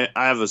 I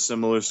have a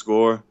similar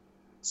score,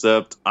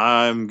 except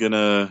I'm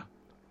gonna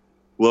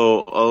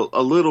blow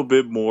a little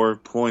bit more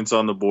points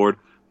on the board.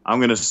 I'm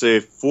going to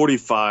say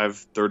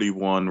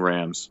 45-31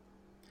 Rams.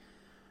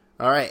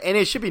 All right, and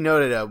it should be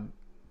noted,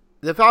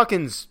 the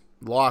Falcons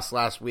lost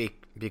last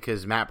week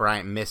because Matt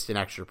Bryant missed an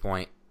extra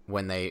point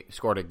when they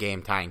scored a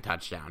game-tying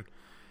touchdown.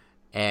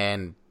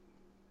 And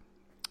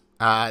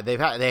they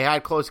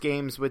had close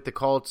games with the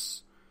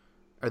Colts,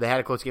 or they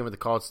had a close game with the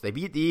Colts. They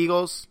beat the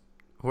Eagles,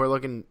 who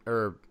have been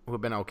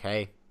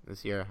okay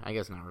this year. I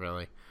guess not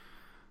really.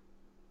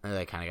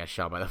 They kind of got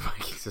shelled by the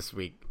Vikings this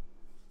week.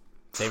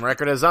 Same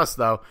record as us,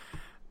 though.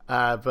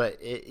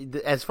 But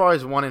as far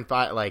as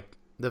 1-5,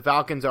 the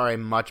Falcons are a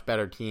much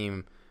better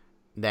team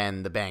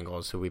than the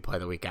Bengals, who we play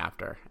the week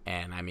after.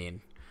 And, I mean,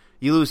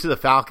 you lose to the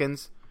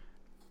Falcons.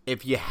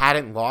 If you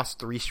hadn't lost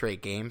 3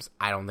 straight games,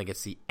 I don't think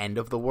it's the end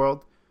of the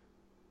world.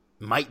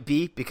 Might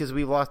be because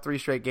we've lost 3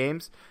 straight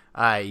games.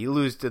 You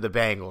lose to the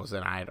Bengals,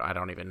 and I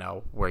don't even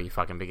know where you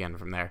fucking begin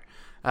from there.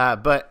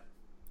 But,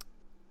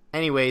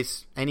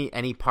 anyways,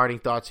 any parting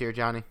thoughts here,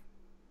 Johnny?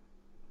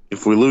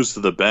 If we lose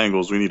to the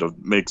Bengals, we need to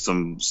make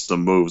some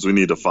moves. We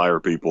need to fire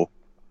people.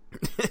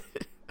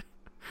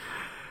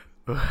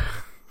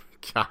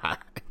 God,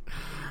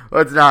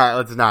 let's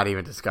not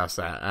even discuss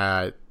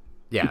that.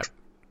 Yeah,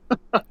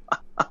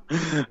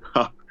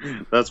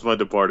 that's my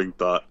departing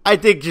thought. I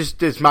think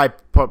just my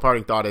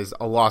parting thought is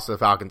a loss to the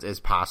Falcons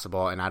is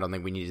possible, and I don't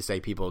think we need to say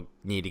people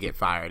need to get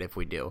fired if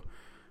we do,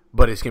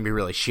 but it's gonna be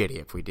really shitty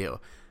if we do.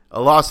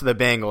 A loss to the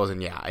Bengals,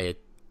 and yeah,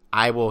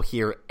 I will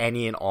hear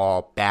any and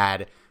all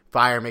bad.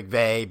 Fire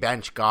McVay,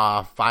 bench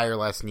Goff, fire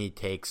Les Snead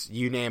takes.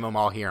 You name them,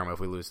 I'll hear them if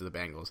we lose to the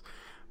Bengals.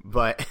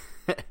 But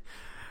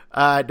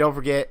don't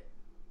forget,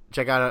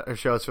 check out our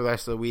shows for the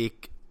rest of the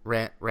week.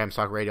 Rams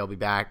Talk Radio will be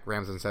back.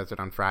 Rams Uncensored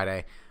on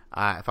Friday.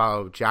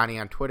 Follow Johnny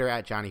on Twitter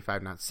at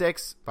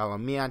Johnny506. Follow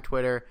me on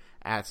Twitter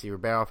at C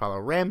Ribeiro. Follow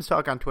Rams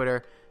Talk on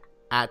Twitter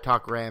at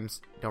Talk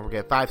Rams. Don't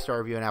forget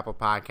 5-star review on Apple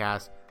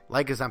Podcasts.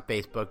 Like us on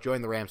Facebook.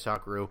 Join the Rams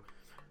Talk crew.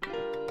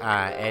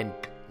 And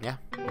yeah,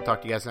 we'll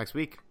talk to you guys next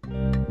week.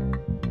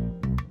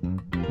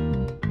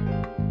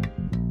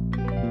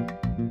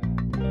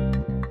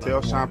 Tell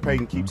Sean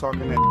Payton, keep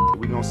talking that.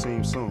 We gonna see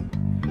him soon.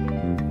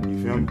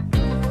 You feel me?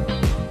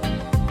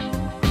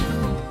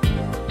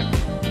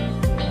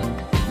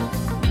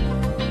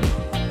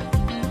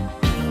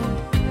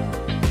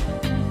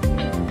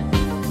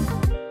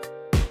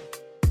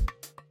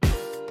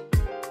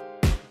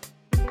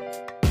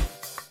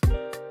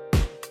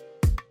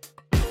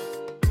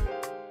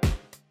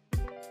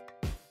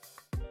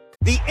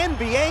 The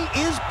NBA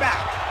is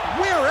back.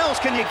 Where else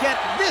can you get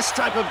this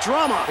type of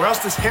drama? Where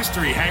else does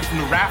history hang from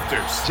the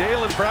rafters?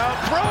 Jaylen Brown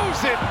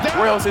throws it down.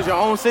 Where else is your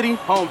own city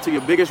home to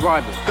your biggest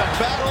rival? The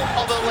battle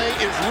of the lane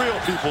is real,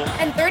 people.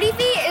 And 30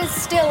 feet is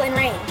still in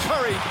range.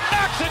 Curry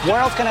knocks it.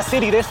 Where else can a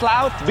city this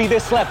loud be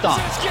this slept on?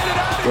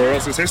 Where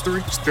else is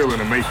history still in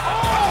the making? Oh,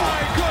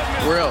 my goodness.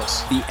 Where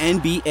else? The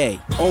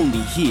NBA,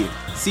 only here.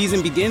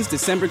 Season begins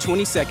December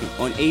 22nd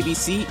on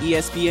ABC,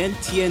 ESPN,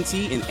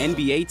 TNT, and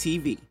NBA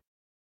TV.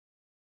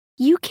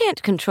 You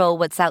can't control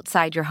what's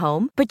outside your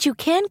home, but you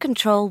can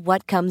control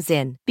what comes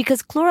in.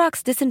 Because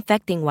Clorox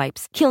disinfecting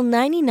wipes kill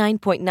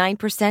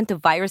 99.9%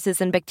 of viruses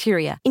and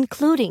bacteria,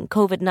 including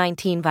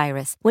COVID-19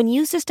 virus, when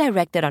used as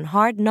directed on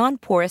hard,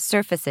 non-porous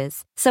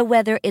surfaces. So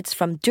whether it's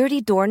from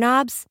dirty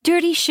doorknobs,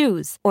 dirty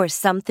shoes, or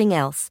something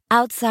else,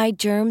 outside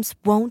germs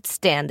won't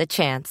stand a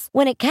chance.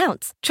 When it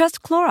counts,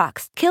 trust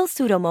Clorox. Kill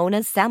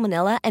Pseudomonas,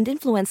 Salmonella, and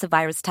influenza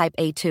virus type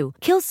A2.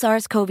 Kill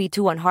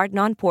SARS-CoV-2 on hard,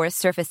 non-porous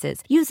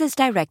surfaces. Use as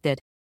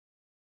directed.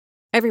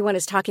 Everyone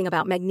is talking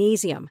about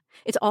magnesium.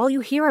 It's all you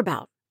hear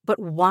about. But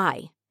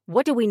why?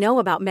 What do we know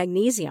about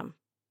magnesium?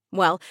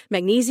 Well,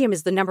 magnesium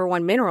is the number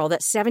one mineral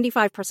that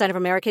 75% of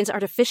Americans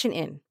are deficient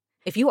in.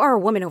 If you are a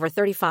woman over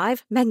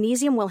 35,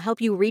 magnesium will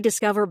help you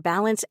rediscover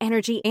balance,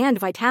 energy, and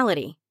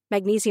vitality.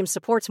 Magnesium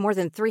supports more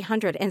than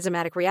 300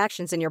 enzymatic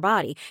reactions in your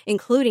body,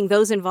 including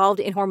those involved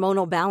in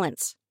hormonal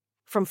balance.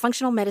 From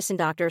functional medicine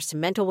doctors to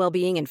mental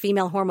well-being and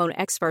female hormone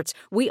experts,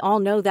 we all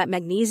know that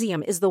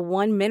magnesium is the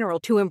one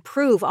mineral to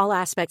improve all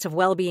aspects of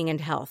well-being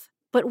and health.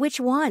 But which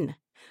one?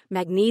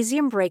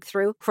 Magnesium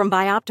Breakthrough from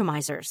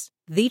Bioptimizers,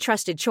 the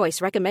trusted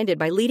choice recommended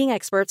by leading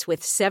experts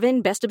with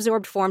 7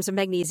 best-absorbed forms of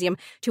magnesium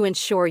to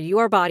ensure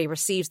your body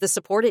receives the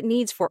support it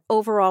needs for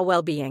overall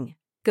well-being.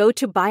 Go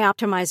to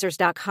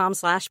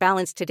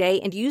bioptimizers.com/balance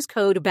today and use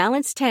code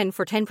BALANCE10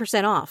 for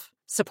 10% off.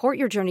 Support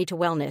your journey to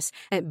wellness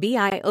at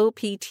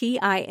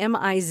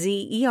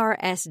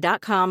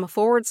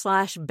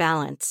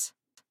bioptimizers.com/balance.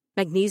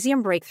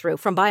 Magnesium Breakthrough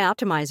from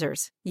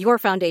Bioptimizers, your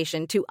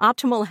foundation to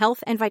optimal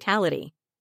health and vitality.